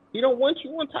 and he don't want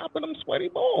you on top of them sweaty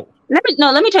balls. Let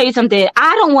me tell you something.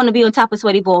 I don't want to be on top of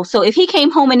sweaty balls. So if he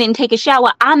came home and didn't take a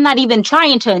shower, I'm not even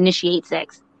trying to initiate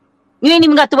sex. You ain't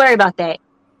even got to worry about that.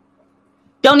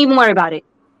 Don't even worry about it.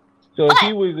 So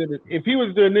if he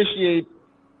was to initiate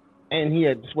and he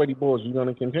had sweaty balls, you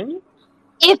gonna continue?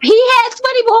 If he had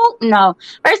sweaty balls, no.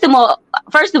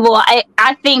 First of all,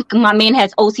 I think my man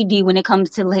has OCD when it comes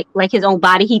to like his own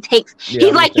body. He takes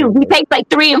he's like you. He takes like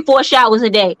 3 and 4 showers a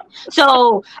day.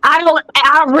 So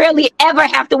I rarely ever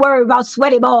have to worry about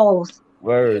sweaty balls.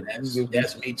 Word. Yeah,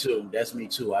 that's me too. That's me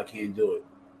too. I can't do it.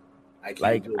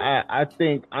 I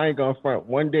think I ain't gonna front.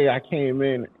 One day I came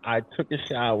in, I took a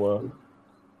shower,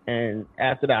 and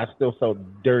after that I still felt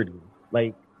dirty.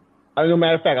 Like, as a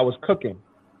matter of fact, I was cooking.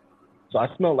 So I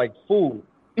smelled like food,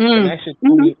 and that shit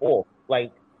threw me off.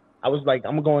 Like, I was like,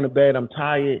 I'm going to bed, I'm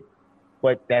tired,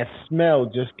 but that smell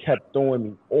just kept throwing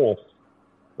me off.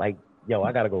 Like, yo,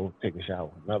 I gotta go take a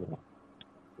shower. Another one.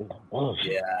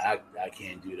 Yeah, I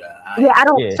can't do that. I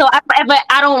don't. Yeah. So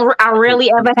I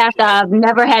rarely ever have to. I've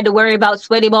never had to worry about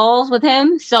sweaty balls with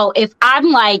him. So if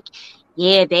I'm like,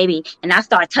 yeah, baby, and I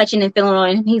start touching and feeling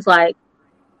on him, he's like,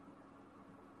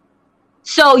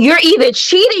 so you're either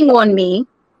cheating on me.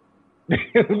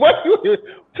 What?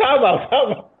 Time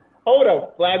out. Hold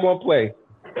up. Flag on play.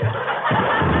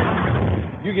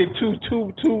 You get two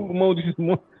emojis.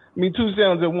 Two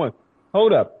sounds at once.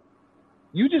 Hold up.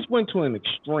 You just went to an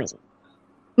extreme.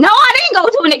 No, I didn't go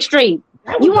to an extreme.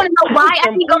 You want to know why I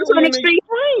didn't go to an extreme?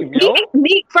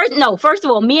 First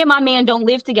of all, me and my man don't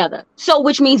live together. So,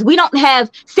 which means we don't have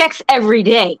sex every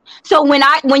day. So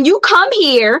when you come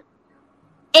here,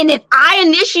 and if I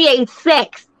initiate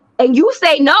sex and you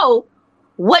say no,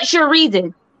 what's your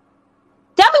reason?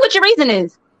 Tell me what your reason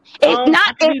is. It's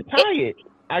not. I could be tired.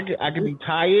 I could be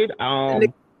tired.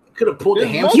 Could have pulled the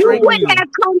There's hamstring. You wouldn't have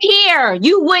come here.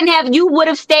 You would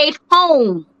have stayed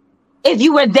home if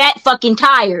you were that fucking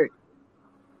tired.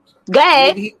 Go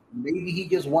ahead. Maybe he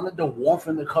just wanted the warmth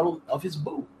and the cuddle of his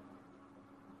boo.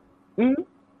 Mm-hmm.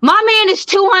 My man is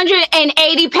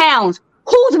 280 pounds.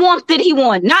 Whose warmth did he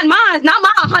want? Not mine. Not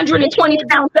my 120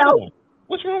 pound self.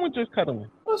 What's wrong with just cuddling?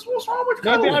 What's wrong with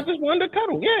Maybe cuddling? I just wanted to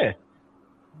cuddle. Yeah,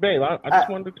 babe, I just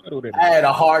wanted to cuddle. I had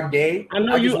a hard day. I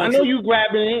know you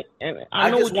grabbing it, and I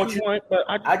know what you want, but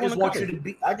I just want you to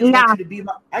be. I just want you to be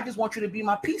my. I just want you to be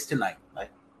my peace tonight. Like,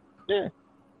 yeah,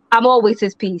 I'm always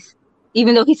his peace,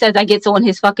 even though he says I get on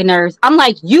his fucking nerves. I'm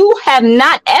like, you have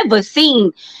not ever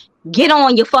seen get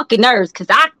on your fucking nerves, because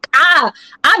I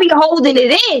be holding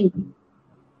it in.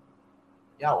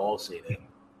 y'all all say that.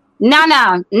 No,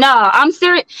 I'm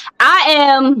serious. I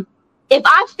am. If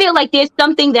I feel like there's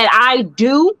something that I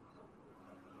do,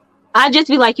 I just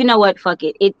be like, you know what? Fuck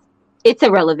it. It's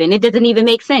irrelevant. It doesn't even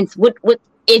make sense. What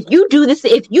if you do this?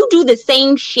 If you do the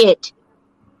same shit,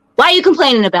 why are you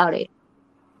complaining about it?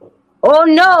 Oh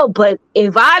no, but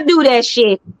if I do that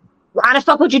shit, why the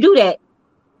fuck would you do that?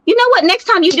 You know what? Next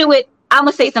time you do it, I'm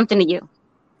gonna say something to you.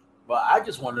 But I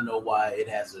just want to know why it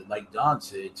has to, like Don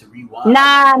said, to rewind.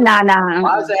 Nah.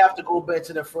 Why does it have to go back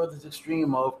to the furthest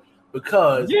extreme of?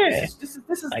 Because this is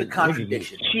the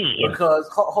contradiction. Because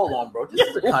hold on, bro, this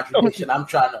is the contradiction. I'm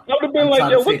trying to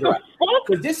figure out.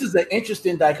 Because this is an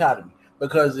interesting dichotomy.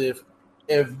 Because if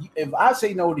I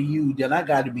say no to you, then I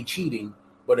got to be cheating.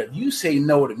 But if you say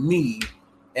no to me,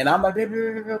 and I'm like,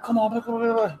 baby, come on.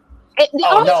 I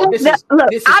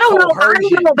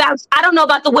don't know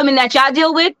about the women that y'all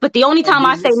deal with, but the only time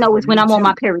I say no is when I'm on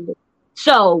my period.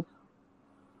 So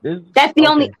that's the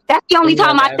only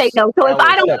time I say no. So if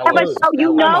I don't ever tell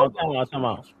you no,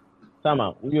 time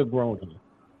out. We are grown here.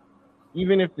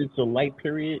 Even if it's a light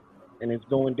period and it's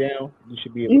going down, you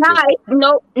should be able to.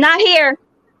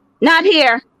 Not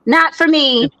here, not for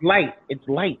me. It's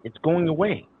light. It's going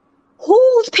away.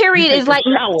 Whose period is like?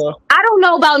 Shower, I don't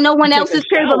know about no one else's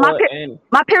period, but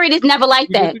my period is never like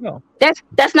that.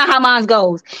 That's not how mine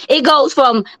goes. It goes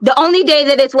from the only day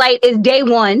that it's light is day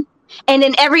one, and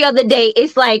then every other day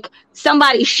it's like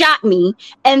somebody shot me,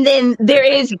 and then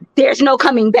there's no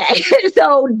coming back.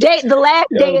 So the last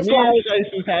day is like.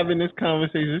 Was having this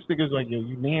conversation. This nigga's like, yo,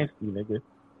 you nasty, nigga.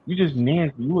 You just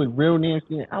nasty. You was real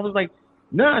nasty. I was like,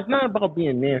 nah, it's not about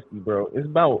being nasty, bro. It's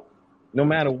about. No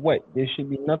matter what, there should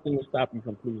be nothing to stop you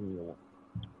from pleasing your woman.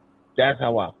 That's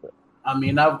how I feel. I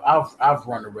mean, I've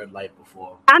run a red light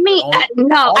before. I mean,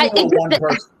 one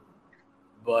person.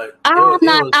 But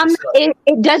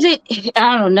it doesn't.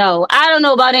 I don't know. I don't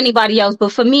know about anybody else,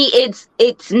 but for me, it's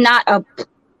not a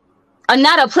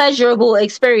pleasurable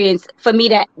experience for me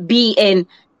to be and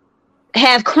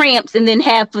have cramps and then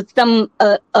have for some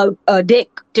a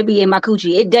dick to be in my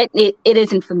coochie. It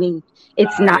isn't for me.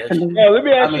 It's not for me. Yeah, let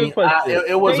me ask you a question.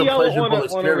 It was a pleasurable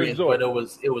experience, but it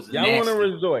was y'all nasty. want to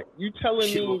resort. You telling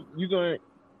me you going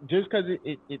just because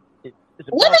it's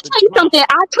let me tell you something.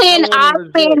 I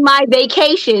plan my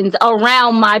vacations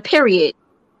around my period.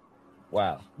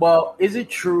 Wow. Well, is it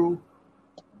true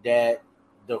that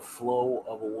the flow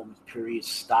of a woman's period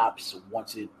stops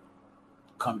once it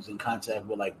comes in contact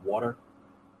with like water?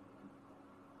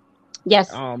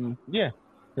 Yes. Yeah.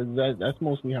 Because that's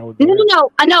mostly how it goes. No,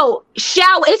 I know.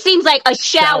 Shower. It seems like a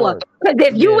shower. Because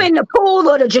if you in the pool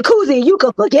or the jacuzzi, you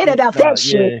can forget about that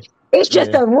shit. It's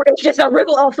just a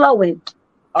ripple of flowing.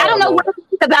 I don't know what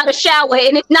it's about a shower,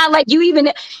 and it's not like you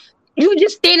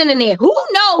just standing in there. Who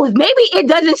knows? Maybe it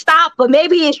doesn't stop, but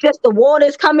maybe it's just the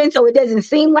water's coming, so it doesn't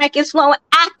seem like it's flowing.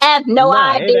 I have no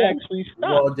idea. It actually stops.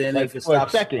 Well, then if it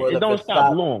stops, it don't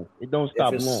stop long. It don't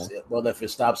stop long. Well, if it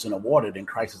stops in the water, then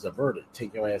crisis averted.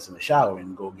 Take your ass in the shower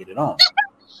and go get it on.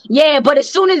 Yeah, but as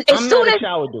soon as something go up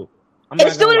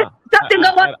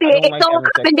there, it's all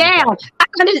up and down.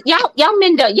 Y'all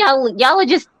men, y'all are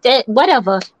just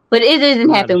whatever. But it doesn't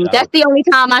happen. That's the only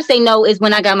time I say no is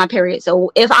when I got my period.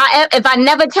 So if I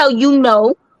never tell you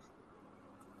no,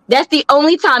 that's the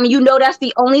only time. That's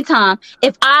the only time.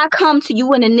 If I come to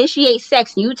you and initiate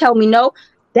sex and you tell me no,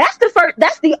 that's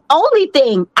the only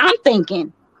thing I'm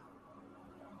thinking.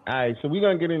 All right, so we're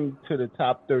gonna get into the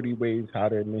top 30 ways how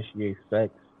to initiate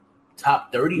sex.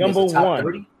 Top 30. Number top one.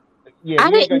 30? Yeah,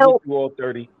 I didn't know. Get through all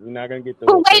 30. We're not gonna get through.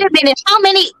 But wait a minute.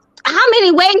 How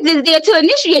many ways is there to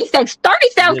initiate sex? 30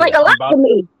 sounds like a lot to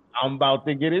me. I'm about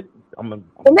to get it. And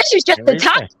this is just the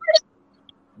top 30?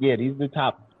 Yeah, these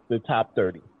are the top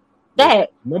 30.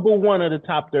 That. Number one of the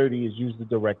top 30 is use the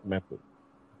direct method.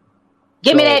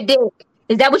 Give me that dick.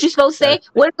 Is that what you're supposed to say?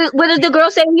 What does the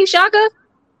girl say to you, Shaka?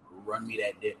 Run me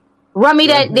that dick. Run me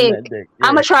that dick. Yeah.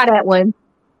 I'm going to try that one.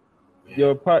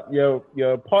 Your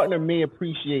partner may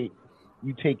appreciate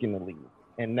you taking the lead,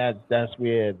 and that's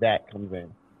where that comes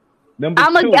in. I'm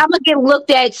gonna get looked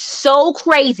at so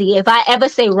crazy if I ever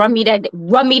say run me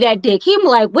that dick. He'll be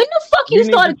like, when the fuck you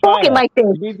started talking like this?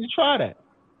 You need to try that.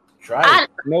 Try it.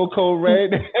 No code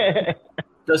red.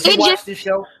 Does he watch this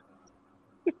show?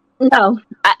 No,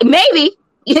 maybe.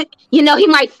 You know, he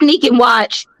might sneak and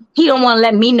watch. He don't want to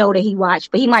let me know that he watched,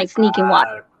 but he might sneak and watch.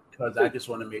 Because I just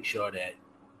want to make sure that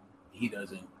he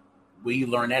doesn't. Where you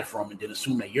learn that from, and then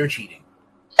assume that you're cheating.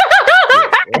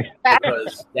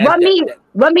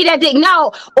 Run me that dick.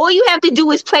 No, all you have to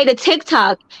do is play the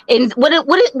TikTok. And what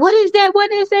is that? What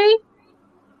did it say?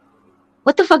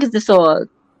 What the fuck is the song?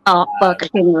 Oh fuck, I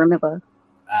can't even remember.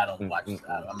 I don't watch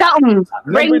something.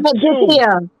 Bring that dick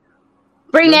here.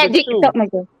 Bring that dick. Something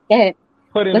like that. Go ahead.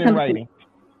 Put it in writing.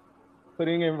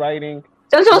 Putting in writing.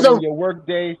 Your work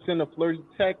day, send a flirty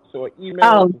text or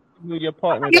email to your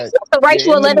partner. You're supposed to write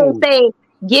you a letter and say,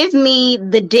 "Give me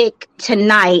the dick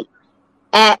tonight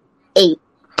at 8."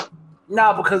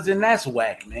 No, because then that's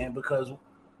whack, man. Because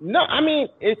I mean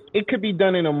it could be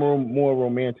done in a more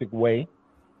romantic way.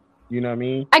 You know what I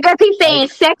mean? I guess he's saying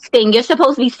sexting. You're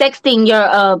supposed to be sexting your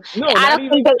No, I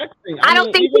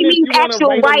don't think he means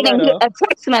actual writing a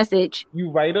text message.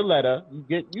 You write a letter, you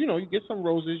get some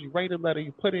roses, you write a letter,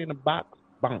 you put it in a box,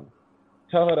 boom.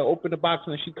 Tell her to open the box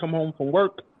when she come home from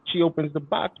work. She opens the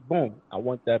box, boom. I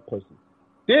want that pussy.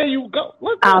 There you go.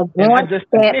 Look, I just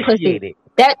initiated.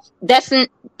 That's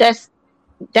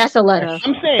a letter.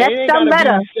 I'm saying that's it ain't some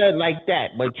gotta letter. be said like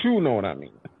that, but you know what I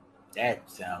mean.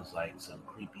 That sounds like some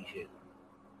creepy shit.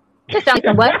 That sounds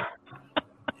like what?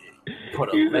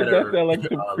 Put a letter. That sounds like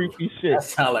some creepy shit. That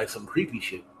sounds like some creepy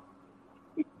shit.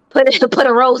 Put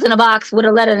a rose in a box with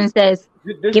a letter that says,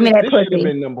 "Give me that pussy." This should have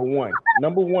been number one.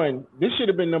 This should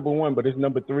have been number one, but it's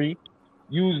number 3.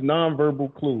 Use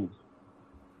nonverbal clues.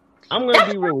 I'm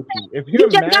gonna be real with you. If you're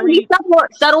married,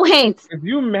 subtle hints. If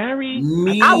you're married,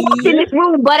 I walked in this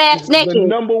room butt ass naked. The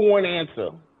number one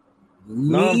answer.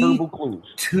 Nonverbal clues.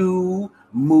 To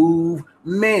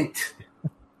movement.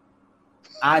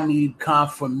 I need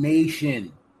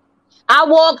confirmation. I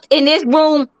walked in this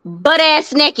room butt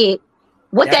ass naked.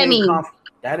 What that mean?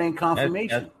 That ain't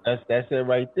confirmation. That's it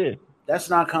right there. That's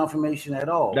not confirmation at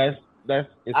all.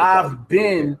 I've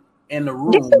been in the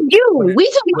room. This is you.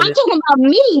 I'm talking about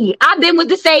me. I've been with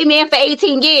the same man for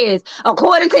 18 years.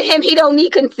 According to him, he don't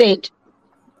need consent.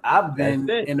 I've been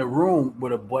in the room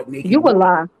with a butt naked. You a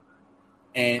lie.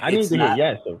 And I need to hear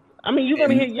yes. I mean, you're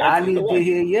gonna hear yes. I need to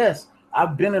hear yes.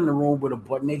 I've been in the room with a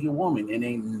butt naked woman and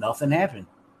ain't nothing happened.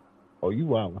 Oh, you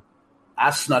wild.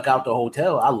 I snuck out the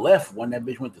hotel. I left when that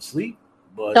bitch went to sleep.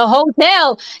 But the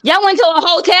hotel? Y'all went to a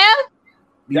hotel?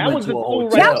 That was a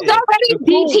hotel. Y'all already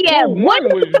DTF. What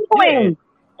are you doing?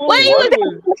 What are you in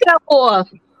the hotel for?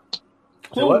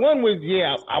 Clue 1 was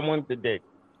I want the dick.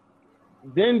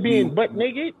 Then being butt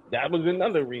naked, that was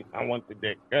another reason I want the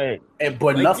dick.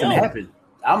 But nothing happened.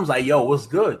 I was like, yo, what's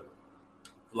good?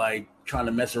 Like trying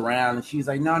to mess around. And she's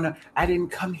like, no, I didn't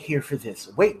come here for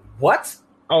this. Wait, what?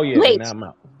 Oh, yeah. Wait, now I'm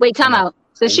out. Wait, time out.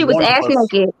 So she was ass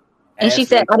naked. And she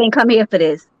said, I didn't come here for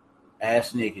this.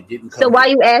 Ass naked. Didn't come So why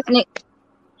you ass naked?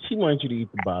 She wanted you to eat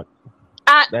the box.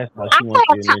 That's why she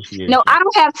wanted to initiate. No, I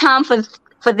don't have time for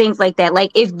things like that. Like,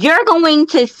 if you're going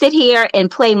to sit here and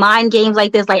play mind games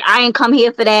like this, like, I ain't come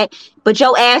here for that, but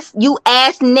you ass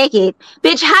naked.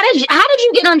 Bitch, how did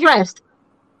you get undressed?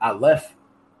 I left.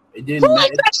 It didn't Who matter.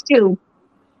 undressed you?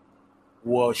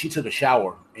 Well, she took a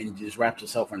shower and just wrapped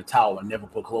herself in a towel and never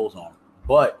put clothes on.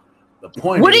 But the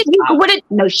point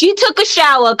no, she took a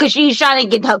shower because she's trying to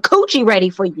get her coochie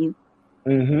ready for you.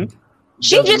 Mm-hmm.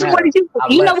 She just wanted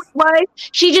you know what it was?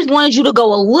 She just wanted you to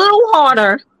go a little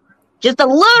harder, just a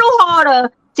little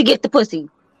harder to get the pussy.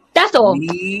 That's all.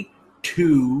 Me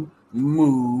to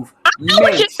move. I know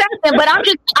what you're saying, but I'm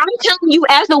telling you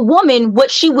as a woman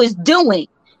what she was doing.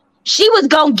 She was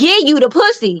gonna give you the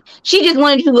pussy. She just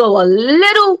wanted you to go a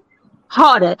little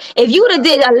harder. If you'd have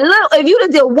did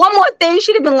one more thing,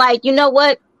 she'd have been like, you know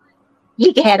what?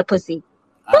 You can have the pussy.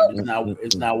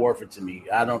 It's not worth it to me.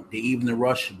 The Evening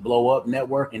Rush blow up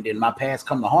network, and then my past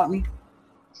come to haunt me.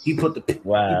 He put the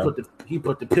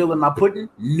pill in my pudding.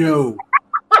 No.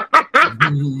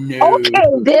 Okay,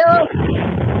 Bill.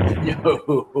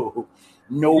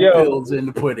 No pills in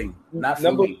the pudding. Not for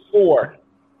number me. 4.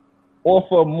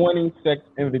 Offer morning sex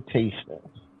invitation.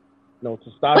 No,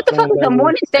 to start. What the fuck is a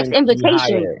morning sex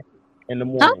invitation? In the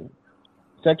morning,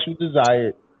 sexual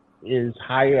desire is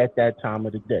higher at that time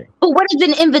of the day. But what is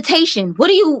an invitation? How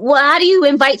do you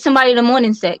invite somebody to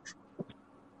morning sex?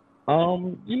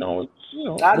 It's you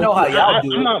know, I know how y'all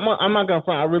do it. I'm not gonna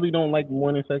front. I really don't like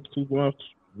morning sex too much.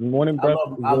 Morning breath.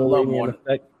 I love morning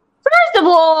sex. First of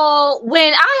all,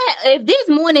 if there's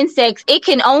morning sex, it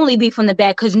can only be from the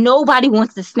back because nobody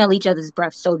wants to smell each other's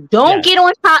breath. So don't get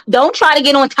on top. Don't try to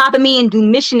get on top of me and do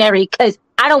missionary because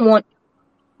I don't want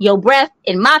your breath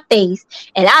in my face,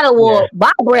 and I don't want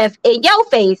my breath in your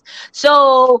face.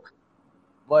 So.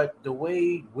 But the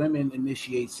way women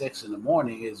initiate sex in the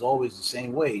morning is always the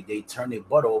same way. They turn their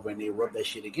butt over and they rub that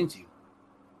shit against you.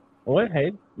 What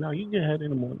head? No, you get head in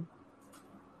the morning.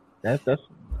 That's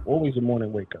always a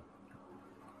morning wake up.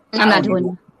 I'm not doing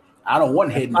it. I don't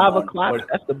want head in the morning. 5 o'clock.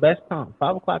 That's the best time.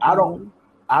 5 o'clock. I don't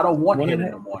want head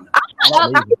in the morning.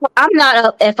 I'm not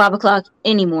up at 5 o'clock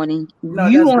any morning. No,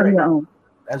 you on your own.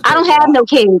 I don't have no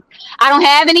kids. I don't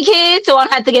have any kids, so I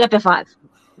don't have to get up at 5.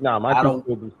 No,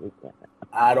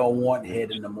 I don't want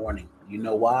head in the morning. You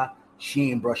know why?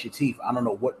 She ain't brush your teeth. I don't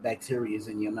know what bacteria is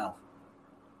in your mouth.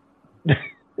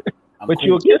 But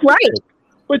you'll kiss the chick.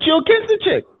 But you'll kiss the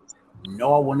chick.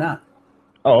 No, I will not.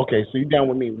 Oh, okay. So you down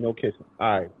with me? No kissing.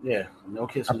 All right. Yeah, no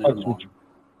kissing in the morning.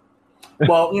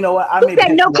 Well, you know what? I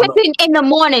said no kissing in the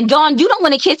morning, Dawn. You don't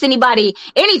want to kiss anybody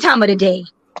any time of the day.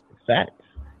 Facts.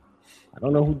 I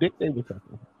don't know who dick they was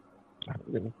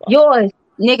sucking. Yours,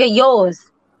 nigga,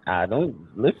 yours. I don't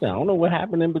know what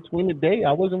happened in between the day.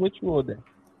 I wasn't with you all day.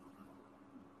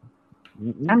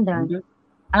 I'm done.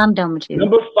 I'm done with you.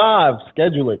 Number 5,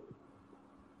 schedule it.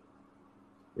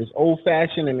 It's old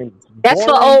fashioned and it's that's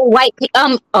for old white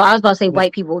people. I was about to say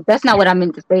white people. That's not what I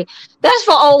meant to say. That's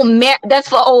for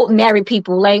old married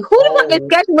people. Like who the fuck is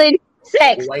scheduling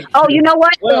sex? Oh, you know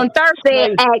what? On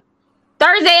Thursday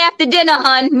after dinner,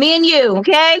 hun, me and you,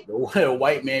 okay? The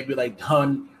white man be like,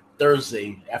 hun,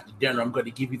 Thursday after dinner, I'm going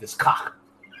to give you this cock.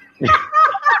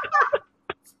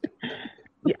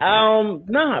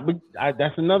 But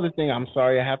that's another thing. I'm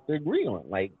sorry, I have to agree on.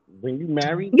 Like when you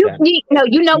marry, you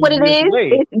know what it is.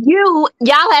 If you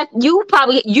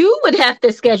would have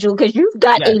to schedule because you've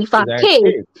got 85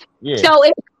 kids. Yeah. So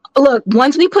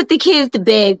once we put the kids to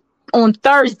bed on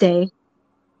Thursday,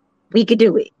 we could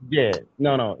do it. Yeah,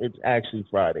 no, it's actually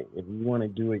Friday. If you want to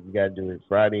do it, you gotta do it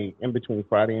Friday, in between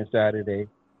Friday and Saturday,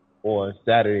 or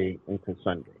Saturday into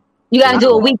Sunday. You gotta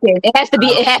do a weekend. It has to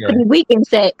be weekend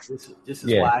sex. This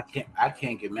is why I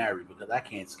can't get married because I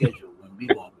can't schedule when we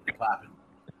going to be popping.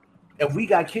 If we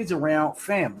got kids around,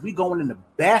 fam, we going in the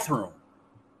bathroom.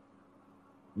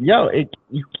 Yo,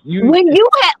 when you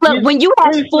have 4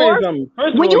 kids,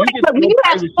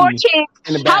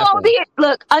 how old are you?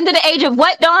 Look, under the age of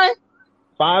what, Dawn?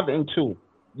 5 and 2.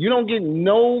 You don't get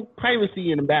no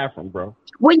privacy in the bathroom, bro.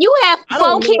 When you have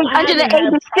 4 kids under the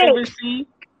age of 6.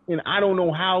 And I don't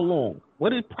know how long.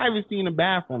 What is privacy in the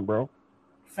bathroom, bro?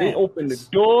 They open the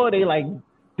door. They like,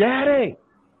 Daddy,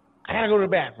 I gotta go to the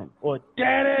bathroom. Or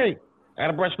Daddy, I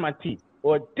gotta brush my teeth.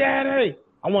 Or Daddy,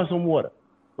 I want some water,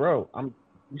 bro. I'm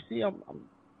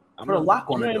put a lock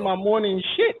on the door. My morning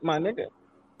shit, my nigga.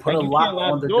 Put a lock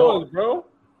on the door, bro.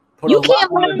 You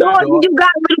can't lock doors when you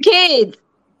got little kids.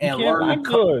 And learn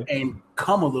to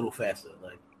come a little faster.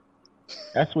 Like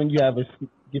that's when you have to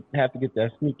get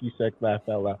that sneaky sex laugh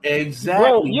out loud. Exactly.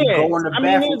 Bro, you go in the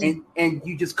bathroom and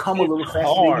you just come a little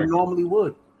faster than you normally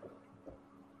would.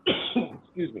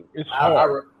 Excuse me. It's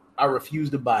hard. I refuse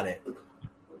to buy that.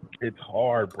 It's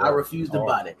hard, bro. I refuse to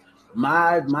buy that. When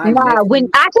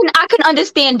I can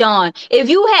understand, Dawn. If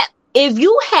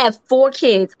you have 4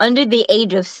 kids under the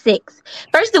age of 6,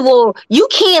 first of all, you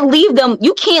can't leave them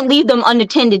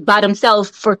unattended by themselves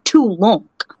for too long.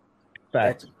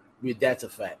 That's a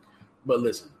fact. But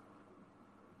listen,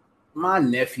 my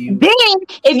nephew. Then,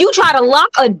 if you try to lock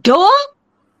a door,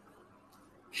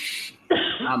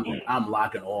 I'm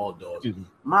locking all doors.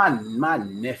 My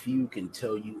nephew can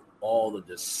tell you all the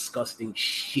disgusting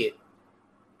shit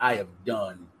I have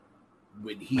done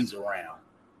when he's around.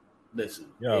 Listen,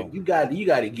 if you got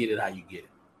to get it how you get it.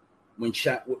 When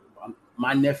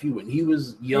my nephew, when he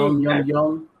was young,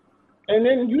 and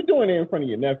then you doing it in front of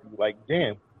your nephew, like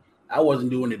damn. I wasn't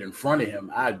doing it in front of him.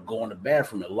 I'd go in the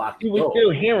bathroom and lock the door. You were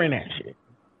still hearing that shit.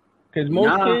 Because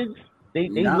most kids, they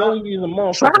know you're a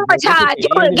motherfucker. Traumatized. You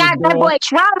would have got that boy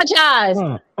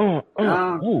traumatized.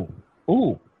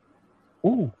 Ooh.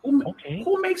 Okay.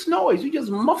 Who makes noise? You just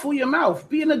muffle your mouth.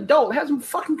 Be an adult. Have some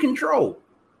fucking control.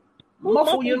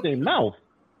 Muffle your mouth.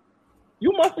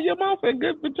 You muffle your mouth a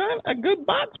good vagina, a good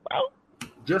box, bro.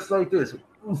 Just like this.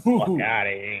 Fuck out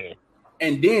of here.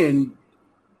 And then,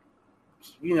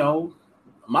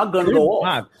 my gun go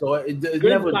off. So it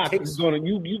never takes.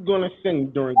 You gonna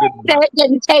sing during good box. That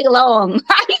didn't take long.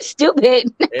 You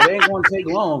stupid. It ain't gonna take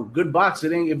long. Good box.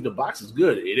 It ain't. If the box is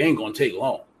good, it ain't gonna take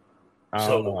long. I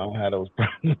don't know. I don't have those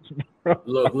problems, bro.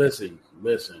 Look, listen.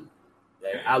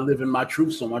 I live in my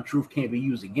truth, so my truth can't be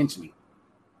used against me.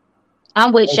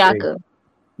 I'm with Shaka.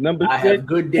 Number I 6. have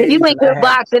good days. If you ain't good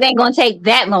box, it ain't gonna take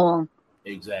that long.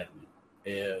 Exactly.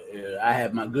 I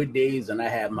have my good days and I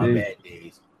have my bad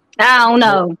days. I don't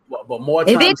know. But more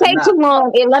times if it takes too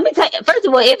long, let me tell you. First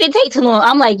of all, if it takes too long,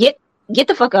 I'm like, get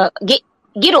the fuck up,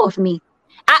 get off me.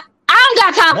 I don't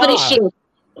got time for this shit.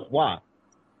 Why?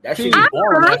 That shit is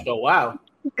boring after a while.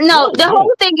 No, the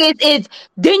whole thing is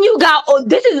then you got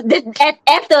this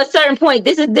after a certain point.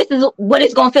 This is what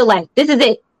it's gonna feel like. This is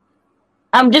it.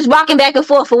 I'm just rocking back and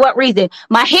forth for what reason?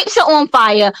 My hips are on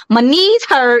fire. My knees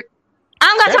hurt. I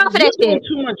don't got time for that shit.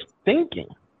 Too much thinking.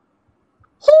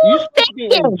 Who's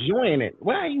thinking? Enjoying it.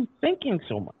 Why are you thinking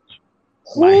so much?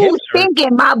 Who's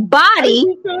thinking? My body. How do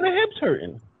you feel the hips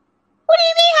hurting? What do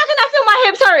you mean? How can I feel my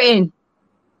hips hurting?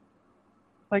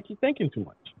 Like you're thinking too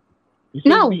much. You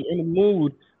should be in a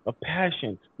mood of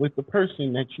passion with the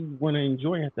person that you want to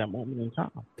enjoy at that moment in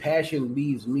time. Passion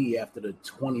leaves me after the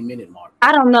 20-minute mark.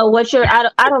 I don't know what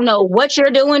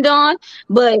you're doing, Dawn,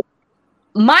 but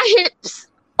my hips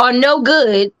are no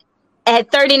good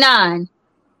at 39.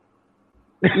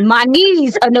 My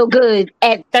knees are no good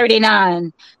at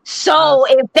 39. So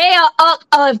if they're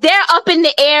up in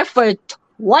the air for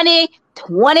 20,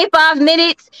 25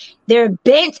 minutes, they're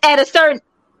bent at a certain,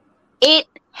 it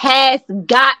has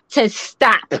got to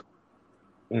stop.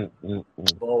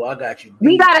 Oh, I got you.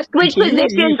 We gotta switch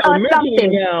positions or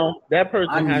something. Now, that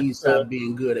person has to stop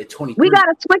being good at 23. We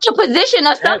gotta switch a position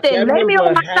or something. Lay me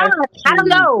on my side. I don't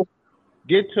know.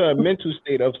 Get to a mental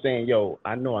state of saying, "Yo,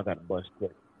 I know I gotta bust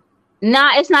quick."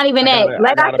 Nah, it's not even that.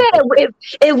 Like I said,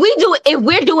 if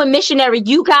we're doing missionary,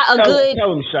 you got a good.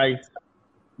 Tell him, Shice.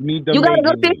 You got a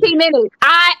good 15 minutes.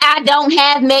 I don't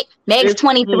have Meg. Meg's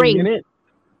 23.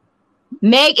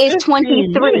 Meg is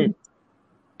 23.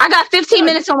 I got 15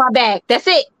 minutes on my back. That's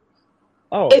it.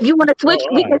 Oh, if you want to switch,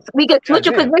 we can switch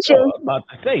a position. About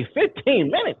to say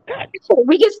 15 minutes. God.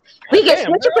 We can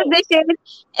switch a position,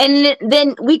 and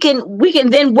then we can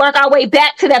then work our way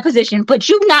back to that position. But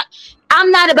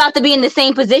I'm not about to be in the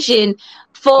same position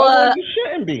for. You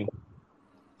shouldn't be.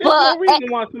 There's no reason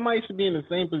why somebody should be in the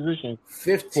same position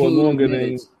 15 for longer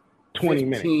minutes. than 20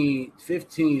 minutes.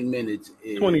 15 minutes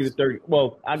is 20 to 30.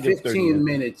 Well, I guess 15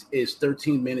 minutes is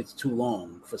 13 minutes too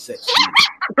long for sex.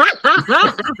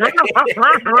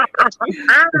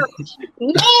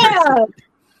 Yeah.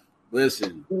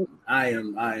 Listen, I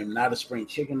am not a spring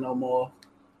chicken no more.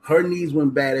 Her knees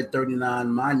went bad at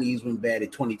 39. My knees went bad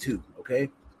at 22. Okay,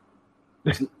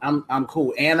 I'm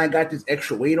cool, and I got this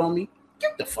extra weight on me.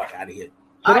 Get the fuck out of here.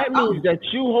 So that means that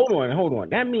you hold on.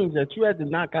 That means that you had to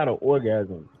knock out an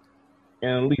orgasm in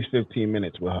at least 15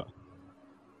 minutes with her.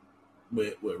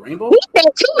 With Rainbow? He said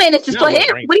 2 minutes is for him.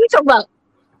 Rainbow. What are you talking about?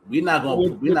 We're not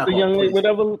gonna young lady,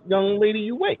 whatever young lady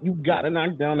you with. You gotta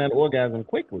knock down that orgasm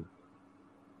quickly.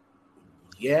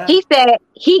 Yeah. He said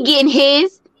he getting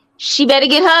his, she better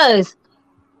get hers.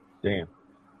 Damn.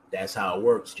 That's how it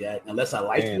works, Jack. Unless I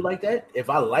like you like that.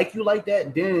 If I like you like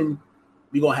that, then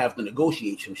we're gonna have to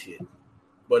negotiate some shit.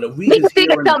 But if we can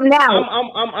figure something out.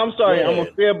 I'm sorry. Yeah. I'm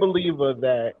a fair believer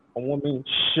that a woman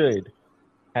should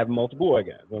have multiple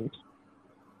orgasms.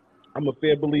 I'm a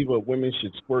fair believer women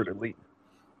should squirt at least.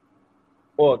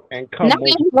 Not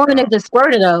every woman is a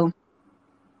squirter though.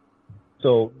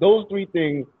 So those three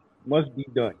things must be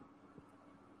done.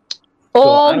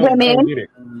 All women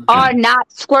are not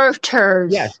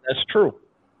squirters. Yes, that's true.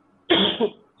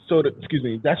 Excuse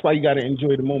me. That's why you got to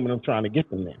enjoy the moment of trying to get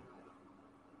them there.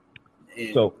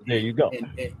 So there you go.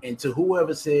 And to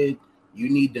whoever said you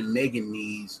need the Megan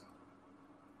knees,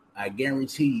 I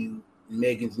guarantee you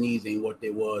Megan's knees ain't what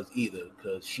they was either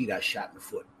because she got shot in the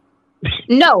foot.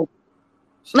 No.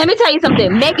 Let me tell you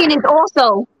something. Megan is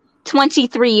also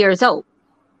 23 years old.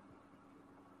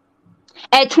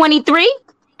 At 23,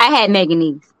 I had Megan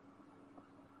knees.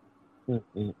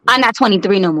 I'm not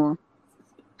 23 no more.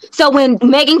 So when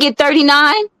Megan get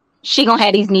 39, she gonna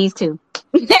have these knees too.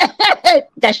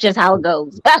 That's just how it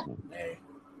goes. Hey,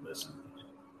 listen.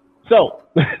 So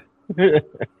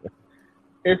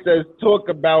it says talk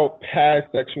about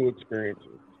past sexual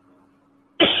experiences.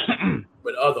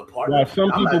 But other partners. Now,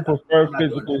 some people prefer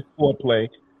physical foreplay.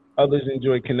 Others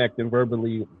enjoy connecting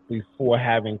verbally before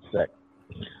having sex.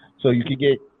 So you could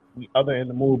get the other in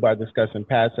the mood by discussing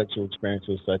past sexual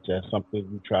experiences, such as something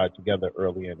you tried together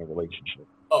early in a relationship.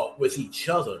 Oh, with each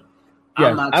other.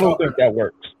 Yeah, I don't think that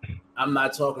works. I'm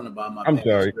not talking about my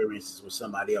past experiences with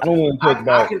somebody else. I don't want to talk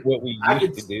about what we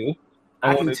used to do.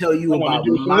 I can tell you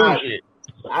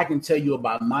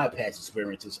about my past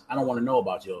experiences. I don't want to know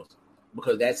about yours.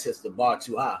 because that sets the bar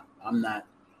too high. I'm not.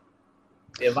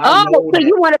 If I know so that,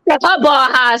 you want to set her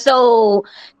bar high. So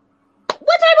what type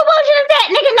of bullshit is that,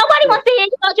 nigga? Nobody wants to hear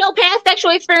about your past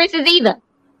sexual experiences either.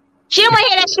 She don't want to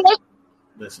hear that shit.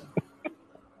 listen,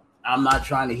 I'm not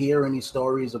trying to hear any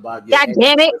stories about your God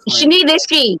damn it. She need this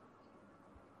shit.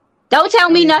 Don't tell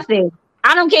me nothing.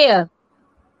 I don't care.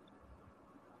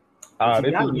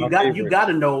 You got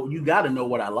to know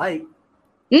what I like.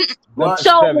 So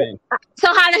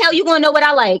how the hell you gonna know what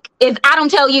I like if I don't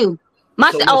tell you?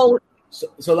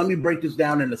 So let me break this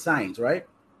down into science, right?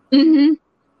 Mm-hmm.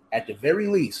 At the very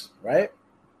least, right?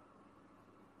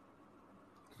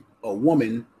 A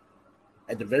woman,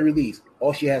 at the very least,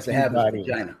 all she has to have is a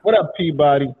vagina. What up,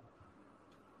 Peabody?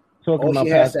 All she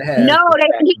has to have. No,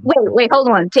 wait, hold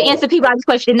on. To answer Peabody's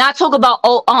question, not talk about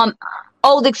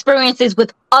old experiences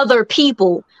with other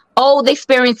people, old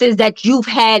experiences that you've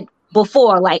had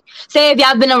before. Like, say if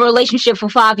y'all been in a relationship for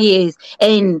 5 years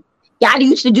and y'all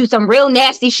used to do some real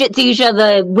nasty shit to each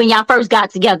other when y'all first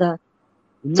got together.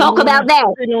 Talk about that.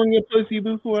 On your pussy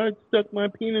before I stuck my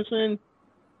penis in.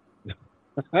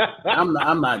 I'm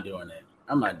not doing that.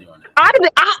 I'm not doing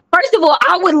that. First of all,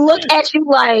 I would look at you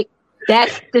like,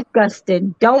 that's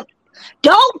disgusting. Don't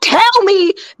tell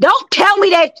me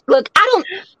that. Look,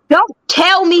 don't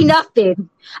tell me nothing.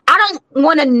 I don't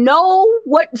want to know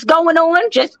what's going on.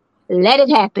 Just let it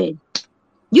happen.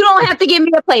 You don't have to give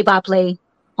me a play-by-play,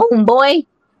 homeboy.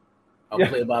 A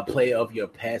play-by-play of your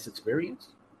past experience?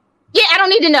 Yeah, I don't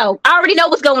need to know. I already know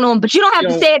what's going on, but you don't have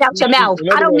to say it out your mouth. She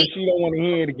don't want to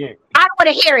hear it again. I don't want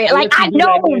to hear it. Like, I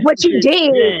know what you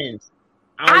did.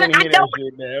 I know.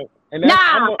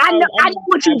 I know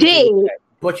what you did.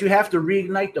 But you have to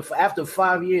reignite after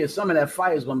 5 years. Some of that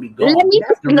fire is going to be gone. Let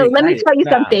me tell you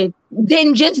something.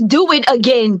 Then just do it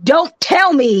again. Don't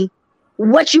tell me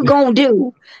what you gonna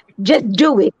do. Just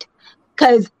do it.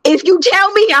 Because if you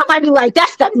tell me, I might be like,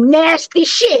 that's the nasty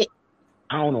shit.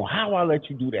 I don't know how I let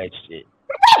you do that shit.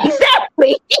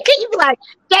 Exactly. You be like,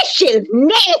 that shit is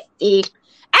nasty.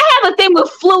 I have a thing with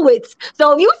fluids.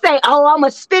 So if you say, oh, I'm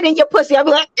going to spit in your pussy, I'll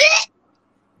be like,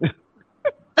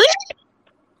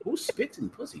 who spits in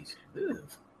pussies? Ew.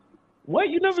 What?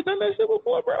 You never done that shit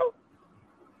before, bro?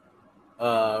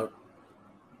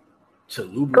 To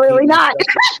lubricate. Clearly not.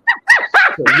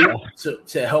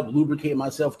 to help lubricate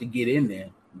myself to get in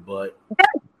there. But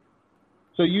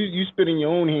so you spit in your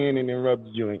own hand and then rub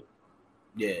the joint.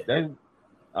 Yeah. That's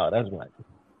right.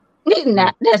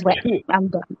 That's right. I'm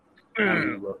done.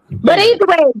 But either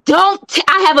way,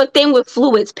 I have a thing with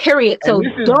fluids, period. So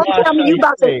don't tell me you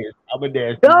about to.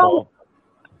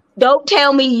 Don't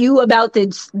tell me you about to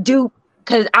do,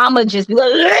 because I'ma just be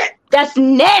like, that's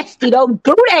nasty. Don't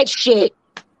do that shit.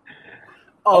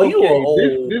 Oh, okay. You are old.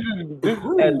 This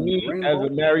as me as a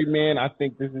married man, I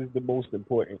think this is the most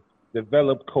important.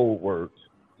 Develop code words.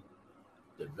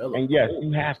 And yes,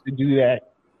 you have to do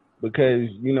that because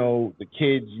the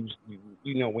kids.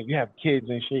 When you have kids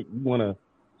and shit, you want to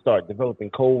start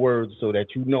developing code words so that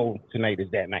tonight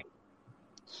is that night.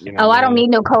 I don't need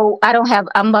no code.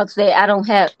 I'm about to say I don't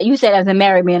have. You said as a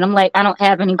married man, I'm like I don't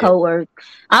have any code words.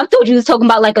 I thought you was talking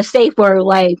about like a safe word,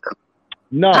 like.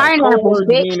 No, code words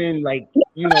meaning like we.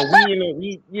 I know what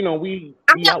you mean.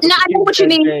 I know what you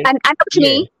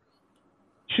mean.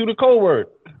 Shoot a code word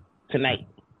tonight.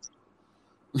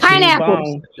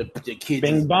 Pineapple. The kids.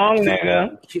 Bing bong,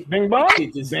 nigga. Bing bong.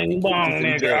 Bing bong,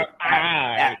 nigga.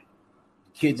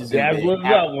 Kids is that's what's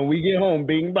up when we get home.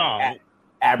 Bing bong.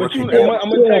 But I'm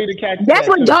gonna tell you the catch. That's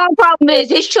what dog problem is.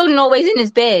 His children always in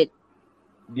his bed.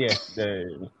 Yeah.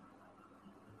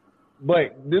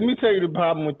 But let me tell you the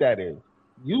problem with that is.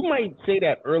 You might say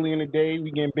that early in the day,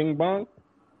 we getting bing bong.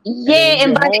 Yeah,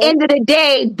 and by the end of the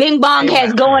day, bing bong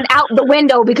has gone out the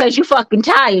window because you fucking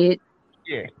tired.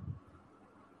 Yeah.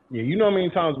 Yeah, you know how many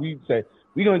times we say,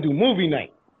 we gonna do movie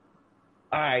night.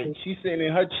 All right, she's sitting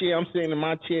in her chair, I'm sitting in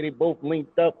my chair, they both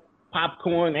linked up,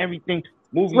 popcorn, everything.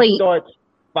 Movie starts,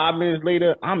 5 minutes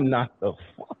later, I'm knocked the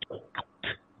fuck out.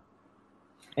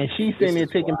 And she's sitting there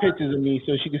taking pictures of me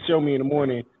so she can show me in the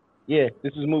morning, yeah,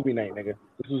 this is movie night, nigga.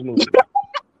 This is movie night.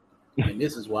 And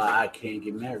this is why I can't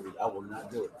get married. I will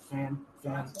not do it. Fam,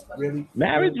 really?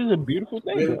 Marriage is a beautiful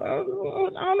thing. Really?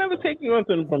 I'll never take you on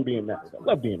from being married. I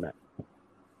love being married.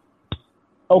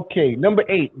 Okay, number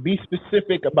 8, be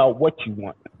specific about what you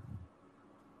want.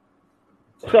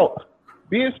 So,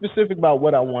 being specific about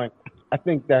what I want, I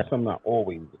think that's something I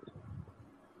always do.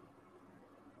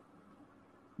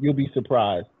 You'll be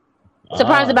surprised.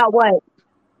 Surprised about what?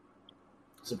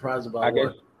 Surprised about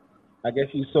what? I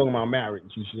guess she's talking about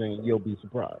marriage. She's saying you'll be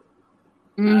surprised.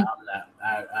 I'm not.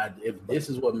 If this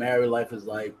is what married life is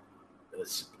like,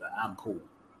 I'm cool.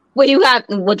 Well, you have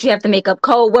to make up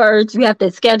code words. You have to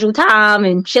schedule time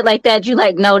and shit like that. You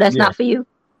like, no, that's not for you.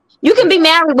 You can be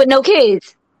married with no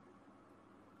kids.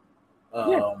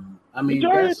 I mean,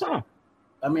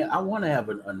 I want to have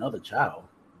another child,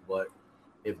 but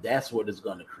if that's what it's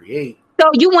going to create.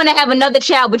 So you want to have another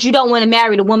child, but you don't want to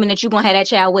marry the woman that you're going to have that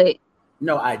child with.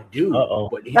 No, I do.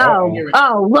 But look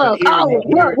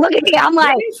at me. I'm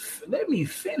like, let me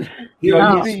finish. You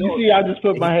see, I just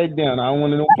put my head down. I don't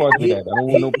want no part of that. I don't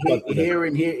want no part of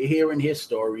that. Hearing his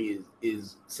story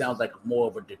is sounds like more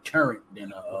of a deterrent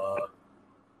than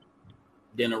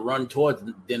a run towards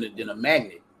than a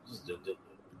magnet. Just the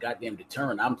goddamn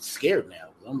deterrent. I'm scared now.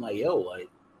 I'm like, yo, like.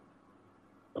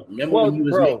 Remember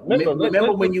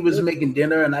when you was making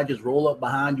dinner and I just roll up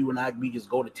behind you and we just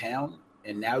go to town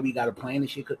and now we got to plan and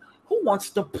shit. Who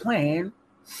wants to plan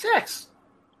sex?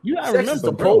 You gotta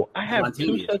remember, bro. I have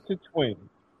 2 sets of twins.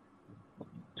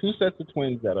 2 sets of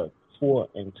twins that are 5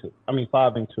 and 2.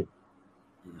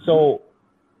 Mm-hmm. So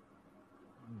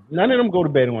none of them go to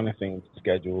bed on the same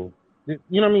schedule. You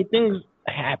know what I mean? Things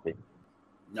happen.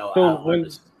 No, so when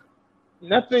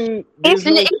nothing. It's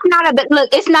not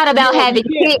about having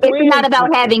kids. It's not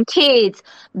about having kids.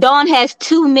 Dawn has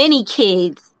too many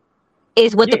kids.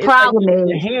 Is what the problem is.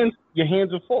 Your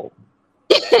hands are full.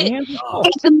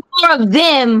 It's more of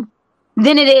them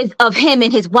than it is of him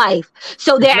and his wife.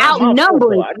 So they're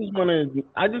outnumbered. I just want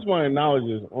to acknowledge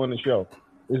this on the show.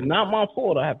 It's not my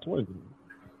fault. I have twins.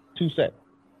 2 sets.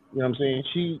 You know what I'm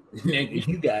saying?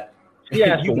 You got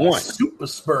one super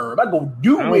sperm. I go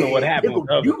do it. I don't know what happened.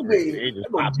 I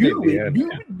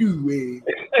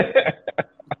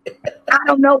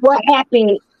don't know what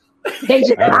happened. They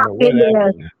just popped in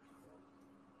there.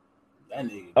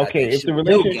 Okay, if the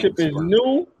relationship is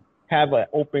new, have an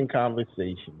open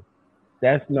conversation.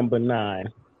 That's number 9.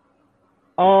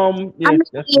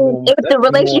 If the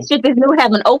relationship is new,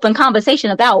 have an open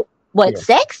conversation about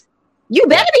sex? You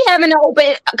better be having an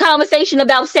open conversation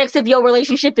about sex if your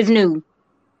relationship is new.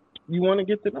 You want to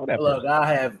get to know that Look,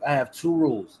 person. I have 2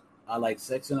 rules. I like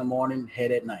sex in the morning,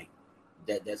 head at night.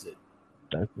 That's it.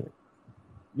 That's it.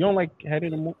 You don't like head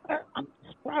in the morning? I'm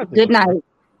surprised. Good night.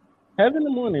 Head in the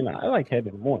morning. I like head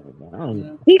in the morning. Man. I don't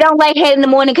know. He don't like head in the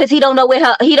morning because he don't know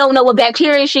what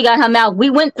bacteria she got in her mouth. We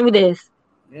went through this.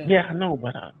 Yeah, I know,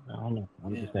 but I don't know.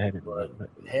 I'm just a head in the morning.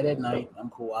 Head at night. I'm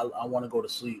cool. I want to go to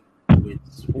sleep with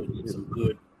some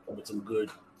good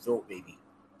throat baby.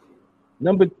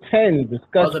 Number 10,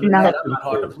 discuss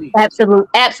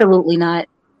absolutely not.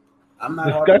 I'm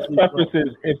not discuss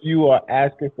preferences if you are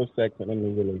asking for sex in a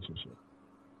new relationship.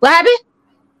 What happened?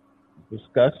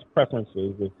 Discuss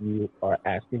preferences if you are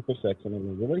asking for sex in a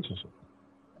new relationship.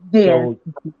 Yeah. So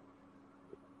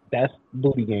that's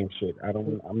booty game shit.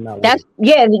 I'm not.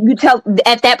 You tell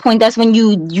at that point. That's when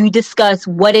you discuss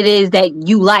what it is that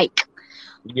you like.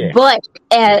 Yeah. But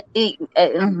I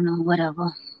don't know,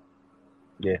 whatever.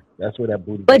 Yeah, that's where that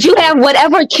booty. But you have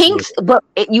whatever kinks. But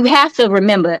you have to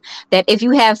remember that if you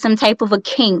have some type of a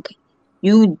kink,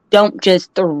 you don't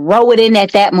just throw it in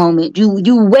at that moment.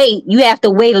 You wait. You have to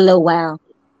wait a little while.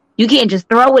 You can't just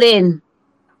throw it in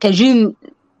because I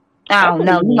don't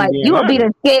know. You will be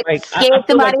the scared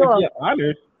somebody off. If you're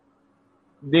honest,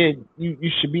 then you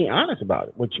should be honest about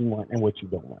it. What you want and what you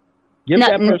don't want. Give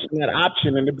that person that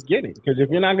option in the beginning. Because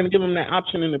if you're not going to give them that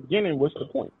option in the beginning, what's the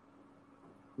point?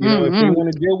 You know, if you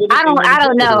want to deal with it, I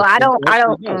don't know. I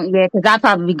don't. Yeah, because I'd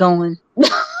probably be going.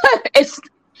 It's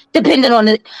depending on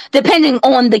the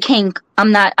kink.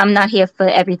 I'm not here for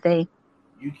everything.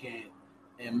 You can't.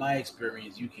 In my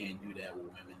experience, you can't do that with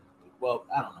women. Well,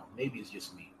 I don't know. Maybe it's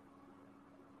just me.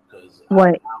 Because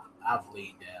I've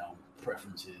laid down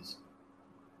preferences,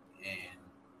 and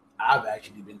I've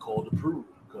actually been called to prove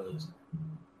because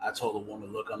I told a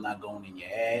woman, "Look, I'm not going in your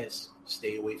ass.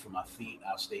 Stay away from my feet.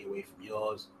 I'll stay away from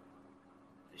yours."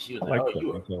 And she was like, "Oh,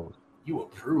 you a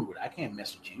prude. I can't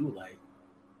mess with you. Like,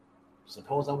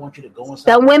 suppose I want you to go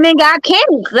inside." The women got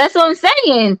kinks. That's what I'm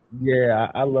saying. Yeah,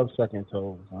 I love sucking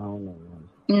toes. I don't know.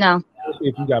 No. Especially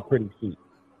if you got pretty feet.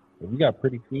 If you got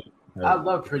pretty feet. I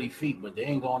love pretty feet, but they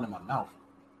ain't going in my mouth.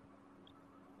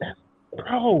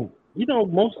 Bro, you know,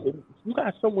 you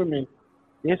got some women,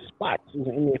 there's spots in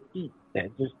their feet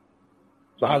that just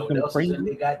drives them crazy.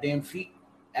 Their goddamn feet,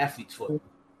 athlete's foot.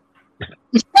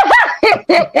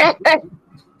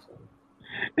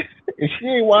 If she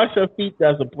ain't wash her feet,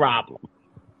 that's a problem.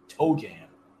 Toe jam.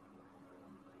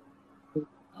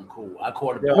 I'm cool. I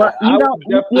caught it. Well, you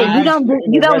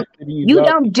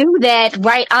don't do that,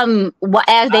 right?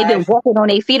 As they've been walking on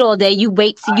their feet all day, you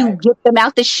wait till you get them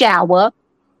out the shower.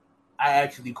 I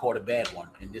actually caught a bad one,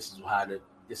 and this is why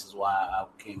I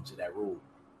came to that rule.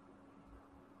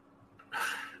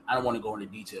 I don't want to go into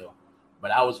detail,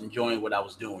 but I was enjoying what I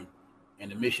was doing in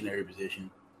the missionary position.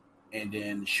 And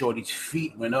then Shorty's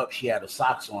feet went up. She had her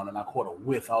socks on, and I caught a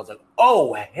whiff. I was like,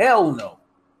 oh, hell no.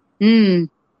 Mm.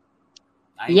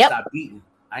 I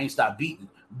ain't stopped beating.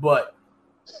 But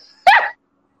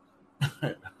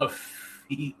her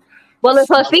feet. Well, if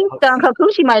her feet stunk, her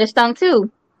coochie might have stunk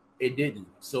too. It didn't.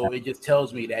 So it just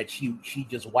tells me that she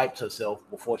just wiped herself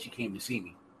before she came to see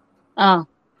me. Oh.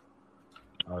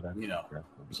 That's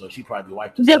So she probably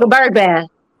wiped herself. Took a bird bath.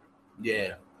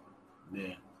 Yeah.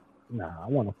 Nah, I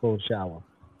want a full shower.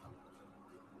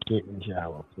 Get in the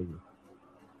shower, please.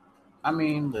 I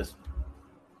mean, listen.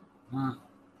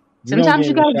 Sometimes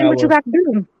you gotta do what you got to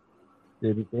do.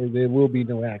 There will be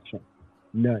no action.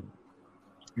 None.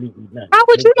 None. How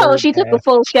would you know she took a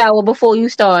full shower before you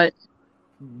start?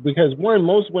 Because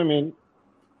most women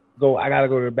go, I gotta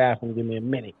go to the bathroom, give me a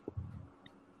minute.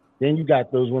 Then you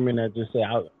got those women that just say,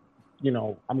 I'm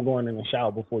going in the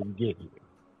shower before you get here.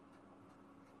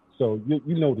 So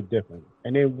you know the difference.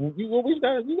 And then you always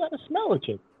gotta smell a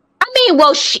chick. I mean,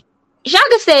 well,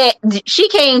 Shaka said she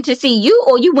came to see you,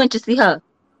 or you went to see her?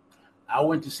 I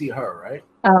went to see her, right?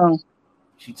 Oh.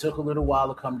 She took a little while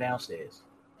to come downstairs.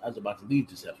 I was about to leave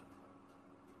this effort.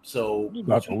 So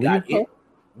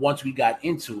once we got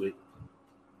into it,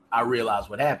 I realized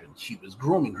what happened. She was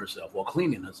grooming herself or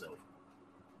cleaning herself.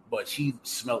 But she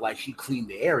smelled like she cleaned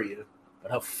the area,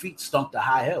 but her feet stunk to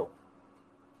high hell.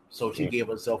 So she gave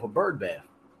herself a bird bath.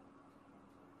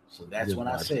 So that's when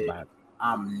I said,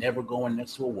 I'm never going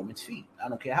next to a woman's feet. I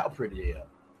don't care how pretty they are.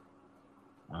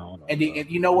 I don't know, and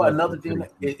you know what? Another thing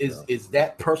is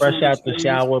that personal fresh out the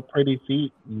shower, pretty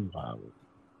feet.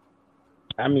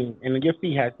 I mean, and your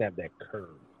feet has to have that curve.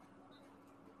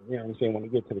 You know what I'm saying? When you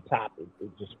get to the top, it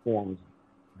just forms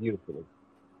beautifully.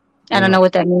 I don't know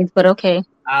what that means, but okay.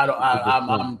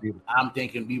 I'm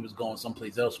thinking we was going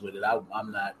someplace else with it.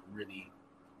 I'm not really.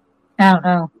 I don't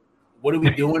know. What are we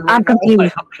doing? I'm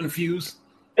confused. I'm confused.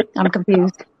 I'm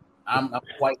confused. I'm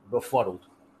quite befuddled.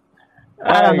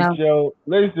 I don't know. Joe.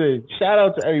 Listen, shout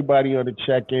out to everybody on the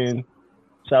check-in.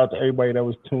 Shout out to everybody that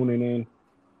was tuning in.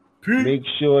 Make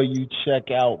sure you check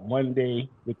out Monday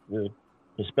with the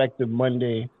Perspective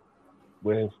Monday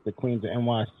with the Queens of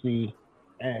NYC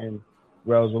and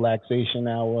Rails Relaxation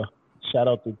Hour. Shout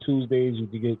out to Tuesdays. You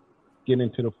can get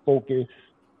into the focus.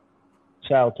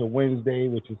 Shout out to Wednesday,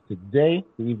 which is today,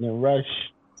 the Evening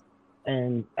Rush.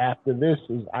 And after this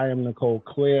is I Am Nicole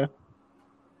Claire.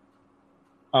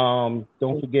 Don't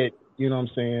forget, you know what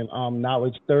I'm saying,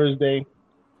 Knowledge Thursday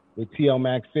with TL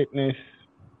Mac Fitness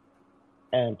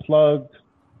and Plugged.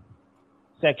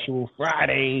 Sexual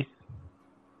Fridays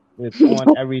with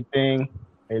On Everything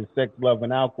and Sex, Love,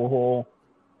 and Alcohol.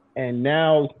 And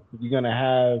now you're going to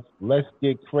have Let's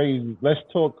Get Crazy. Let's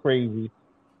Talk Crazy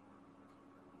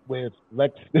with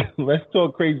Let's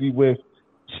Talk Crazy with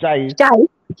Shice.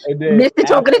 And then Mr.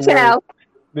 Talk of the Town.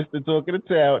 Mr. Talk of the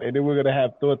Town. And then we're going to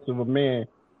have Thoughts of a Man.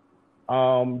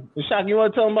 Shaq, you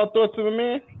want to tell them about Thoughts of a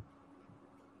Man?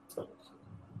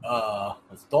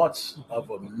 Thoughts of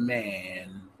a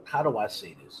Man. How do I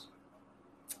say this?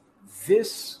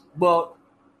 It's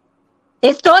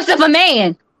Thoughts of a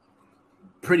Man.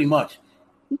 Pretty much.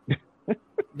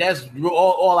 That's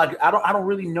all I don't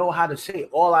really know how to say it.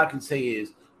 All I can say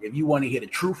is if you want to hear the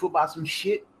truth about some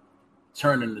shit,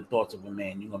 turn in the Thoughts of a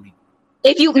Man. You're gonna be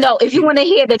if you want to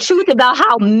hear the truth about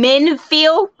how men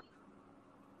feel,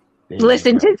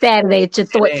 listen to Saturday to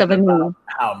Thoughts of a Man.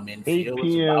 How men feel.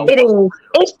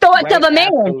 It's Thoughts of a Man.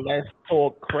 Let's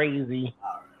Talk Crazy.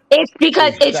 It's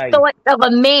because it's Thoughts of a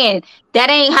Man.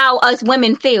 That ain't how us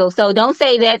women feel. So don't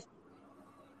say that.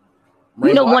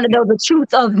 You don't want to know the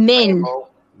truth of men.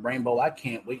 Rainbow, I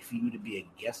can't wait for you to be a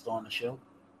guest on the show.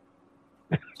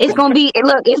 It's gonna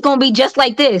be just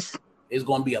like this. It's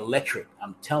gonna be electric.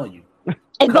 I'm telling you.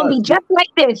 It's gonna be just like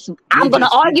this. I'm gonna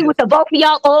argue with the both of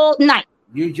y'all all night.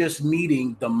 You're just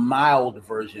meeting the mild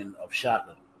version of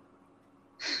Shaka.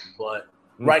 But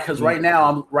because right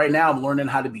now I'm learning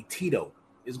how to be Tito.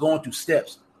 It's going through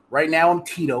steps. Right now I'm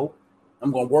Tito.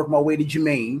 I'm gonna work my way to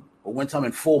Jermaine. But once I'm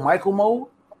in full Michael mode,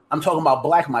 I'm talking about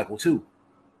Black Michael too.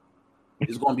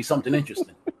 It's gonna be something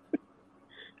interesting.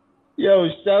 Yo,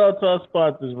 shout out to our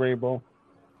sponsors, Rainbow.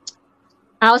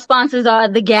 Our sponsors are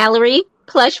The Gallery,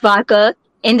 Plush Vodka,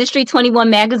 Industry 21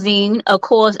 Magazine, A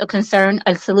Cause of Concern,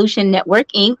 A Solution Network,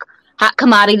 Inc., Hot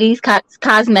Commodities,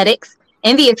 Cosmetics,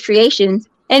 Envious Creations,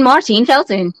 and Martine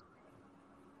Felton.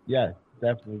 Yes,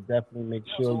 definitely make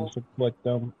sure you support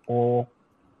them all.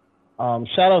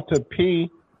 Shout out to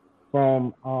P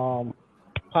from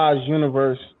Paz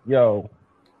Universe. Yo.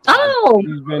 Oh,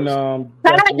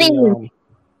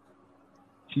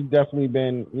 she's definitely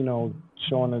been,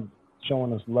 showing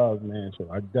us love, man. So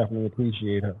I definitely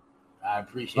appreciate her. I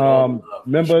appreciate all the love.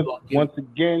 Remember, once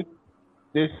again,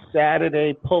 this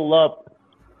Saturday, pull up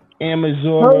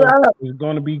Amazon is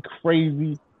going to be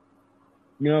crazy.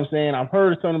 You know what I'm saying? I've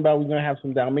heard something about we're going to have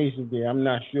some Dalmatians there. I'm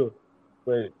not sure.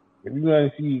 But if you're going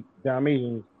to see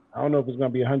Dalmatians, I don't know if it's going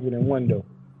to be 101 though.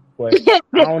 But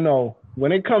I don't know.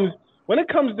 When it comes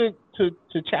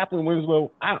to Chaplain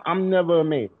Winslow, I'm never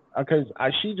amazed because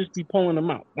she just be pulling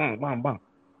them out. Bam, bam, bam.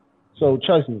 So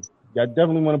trust me, I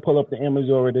definitely want to pull up to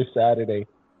Amazon this Saturday.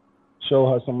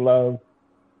 Show her some love.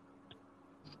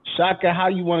 Shaka, how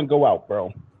you want to go out,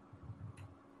 bro?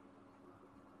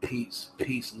 Peace,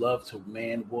 love to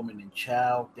man, woman, and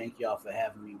child. Thank y'all for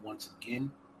having me once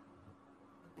again.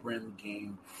 Brim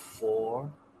Game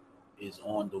 4 is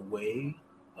on the way.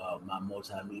 My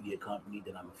multimedia company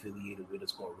that I'm affiliated with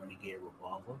is called Renegade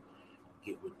Revolver.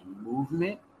 Get with the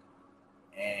movement,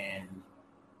 and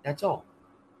that's all.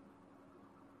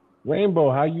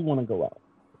 Rainbow, how you want to go out?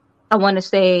 I want to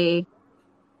say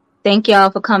thank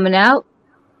y'all for coming out.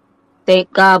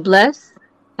 Thank God bless.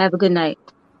 Have a good night.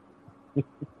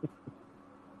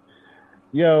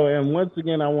 Yo, and once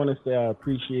again, I want to say I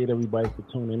appreciate everybody for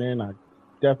tuning in. I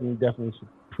definitely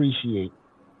appreciate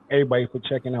everybody for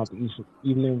checking out the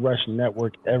Evening Rush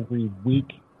Network every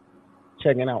week,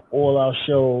 checking out all our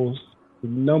shows. The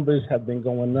numbers have been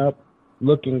going up,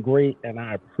 looking great, and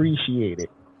I appreciate it.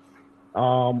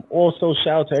 Also,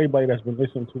 shout out to everybody that's been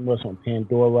listening to us on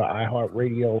Pandora,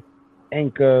 iHeartRadio,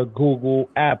 Anchor, Google,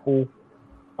 Apple.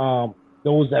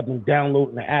 Those that have been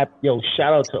downloading the app, yo,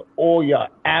 shout out to all your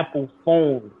iPhone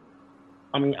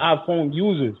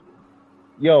users.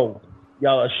 Yo,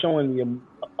 y'all are showing me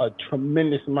a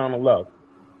tremendous amount of love.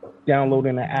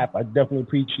 Downloading the app, I definitely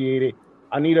appreciate it.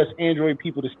 I need us Android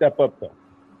people to step up, though.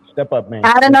 Step up, man.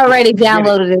 I done already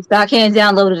downloaded it, so I can't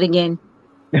download it again.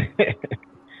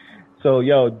 So,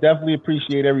 yo, definitely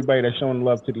appreciate everybody that's showing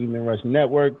love to the Evening Rush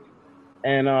Network.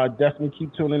 And definitely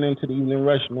keep tuning into the Evening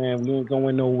Rush, man. We ain't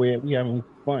going nowhere. We having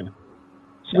fun.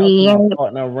 Shout out to my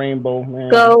partner, Rainbow,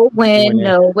 man. Going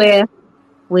nowhere.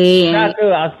 Shaka,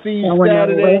 I'll see you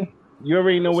Saturday. You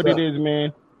already know what it is,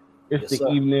 man. It's the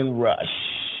Evening Rush.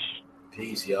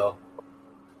 Peace, y'all.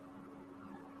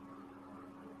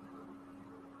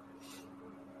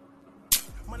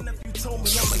 My nephew told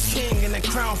me I'm a king and a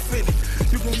crown fitted.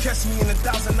 You can catch me in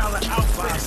 $1,000 outfit.